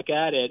right back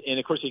at it. And,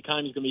 of course, the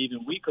economy is going to be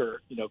even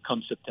weaker,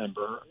 come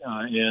September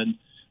and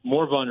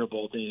more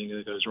vulnerable to anything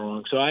that goes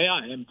wrong. So I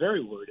am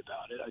very worried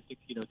about it. I think,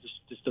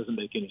 this doesn't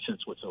make any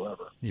sense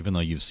whatsoever. Even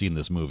though you've seen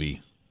this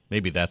movie,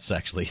 maybe that's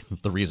actually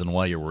the reason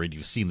why you're worried.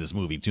 You've seen this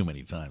movie too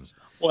many times.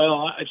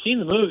 Well, I've seen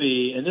the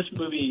movie, and this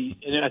movie,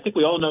 and I think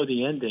we all know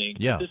the ending.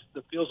 Yeah.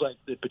 It feels like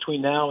that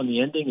between now and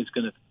the ending is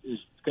going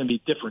to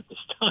be different this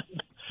time.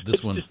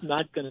 It's just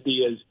not going to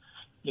be as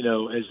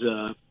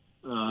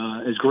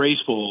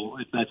graceful,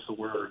 if that's the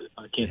word.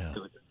 I can't think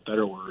of a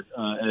better word,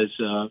 as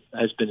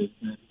has been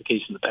the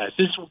case in the past.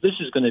 This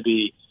is going to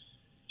be,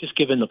 just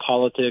given the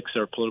politics,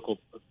 our political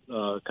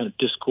kind of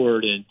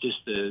discord, and just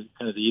the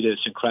kind of the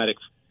idiosyncratic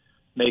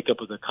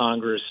makeup of the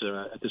Congress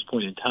at this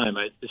point in time,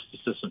 this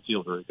doesn't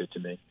feel very good to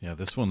me. Yeah,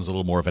 this one's a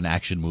little more of an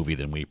action movie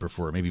than we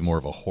prefer, maybe more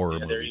of a horror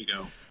movie. There you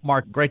go.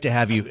 Mark, great to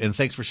have you, and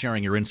thanks for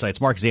sharing your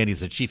insights. Mark Zandi is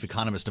the chief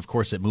economist, of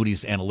course, at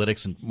Moody's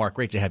Analytics. And Mark,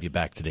 great to have you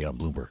back today on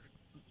Bloomberg.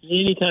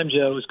 Anytime,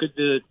 Joe. It's good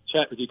to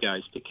chat with you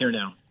guys. Take care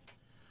now.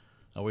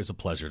 Always a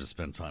pleasure to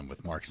spend time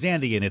with Mark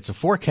Zandi, and it's a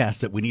forecast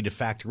that we need to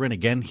factor in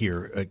again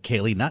here,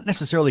 Kaylee, not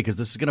necessarily because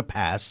this is going to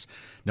pass.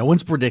 No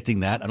one's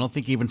predicting that. I don't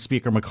think even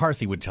Speaker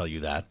McCarthy would tell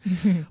you that.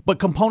 But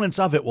components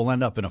of it will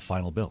end up in a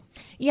final bill.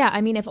 Yeah,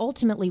 I mean, if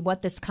ultimately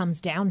what this comes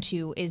down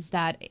to is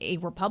that a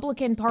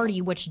Republican Party,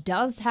 which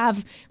does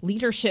have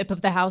leadership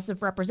of the House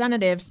of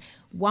Representatives,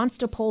 wants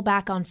to pull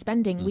back on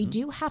spending, we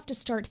do have to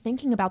start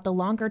thinking about the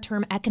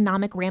longer-term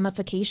economic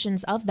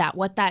ramifications of that,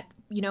 what that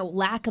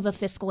lack of a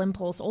fiscal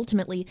impulse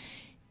ultimately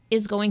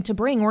is going to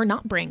bring or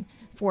not bring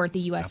for the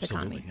U.S.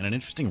 economy. And an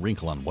interesting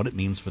wrinkle on what it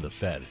means for the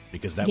Fed,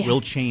 because that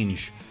will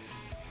change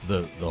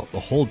the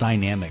whole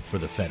dynamic for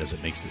the Fed as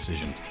it makes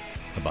decisions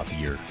about the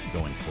year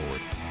going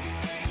forward.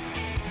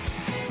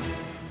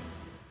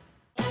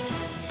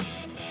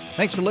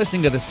 Thanks for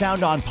listening to the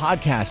Sound On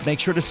podcast. Make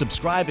sure to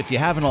subscribe if you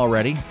haven't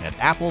already at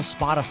Apple,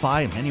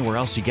 Spotify, and anywhere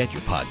else you get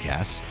your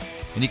podcasts.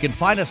 And you can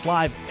find us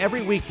live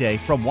every weekday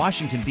from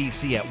Washington,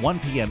 D.C. at 1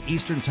 p.m.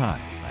 Eastern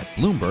Time at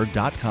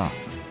Bloomberg.com.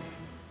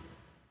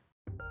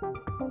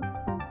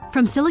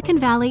 From Silicon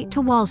Valley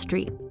to Wall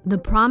Street, the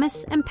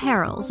promise and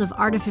perils of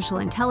artificial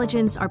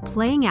intelligence are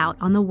playing out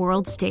on the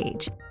world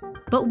stage.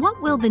 But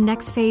what will the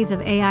next phase of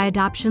AI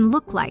adoption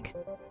look like?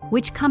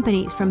 Which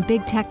companies from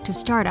big tech to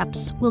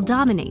startups will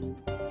dominate?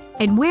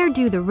 And where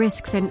do the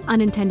risks and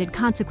unintended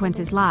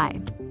consequences lie?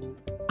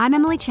 I'm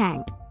Emily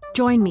Chang.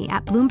 Join me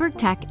at Bloomberg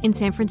Tech in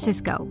San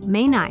Francisco,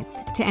 May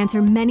 9th, to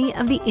answer many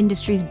of the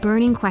industry's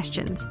burning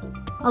questions,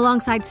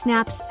 alongside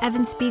Snap's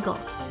Evan Spiegel,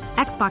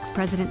 Xbox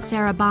President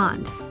Sarah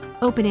Bond,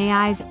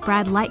 OpenAI's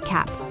Brad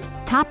Lightcap,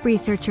 top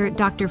researcher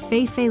Dr.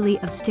 Fei-Fei Li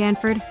of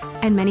Stanford,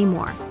 and many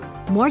more.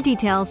 More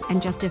details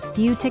and just a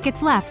few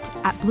tickets left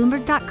at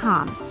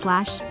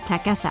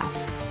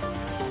Bloomberg.com/TechSF.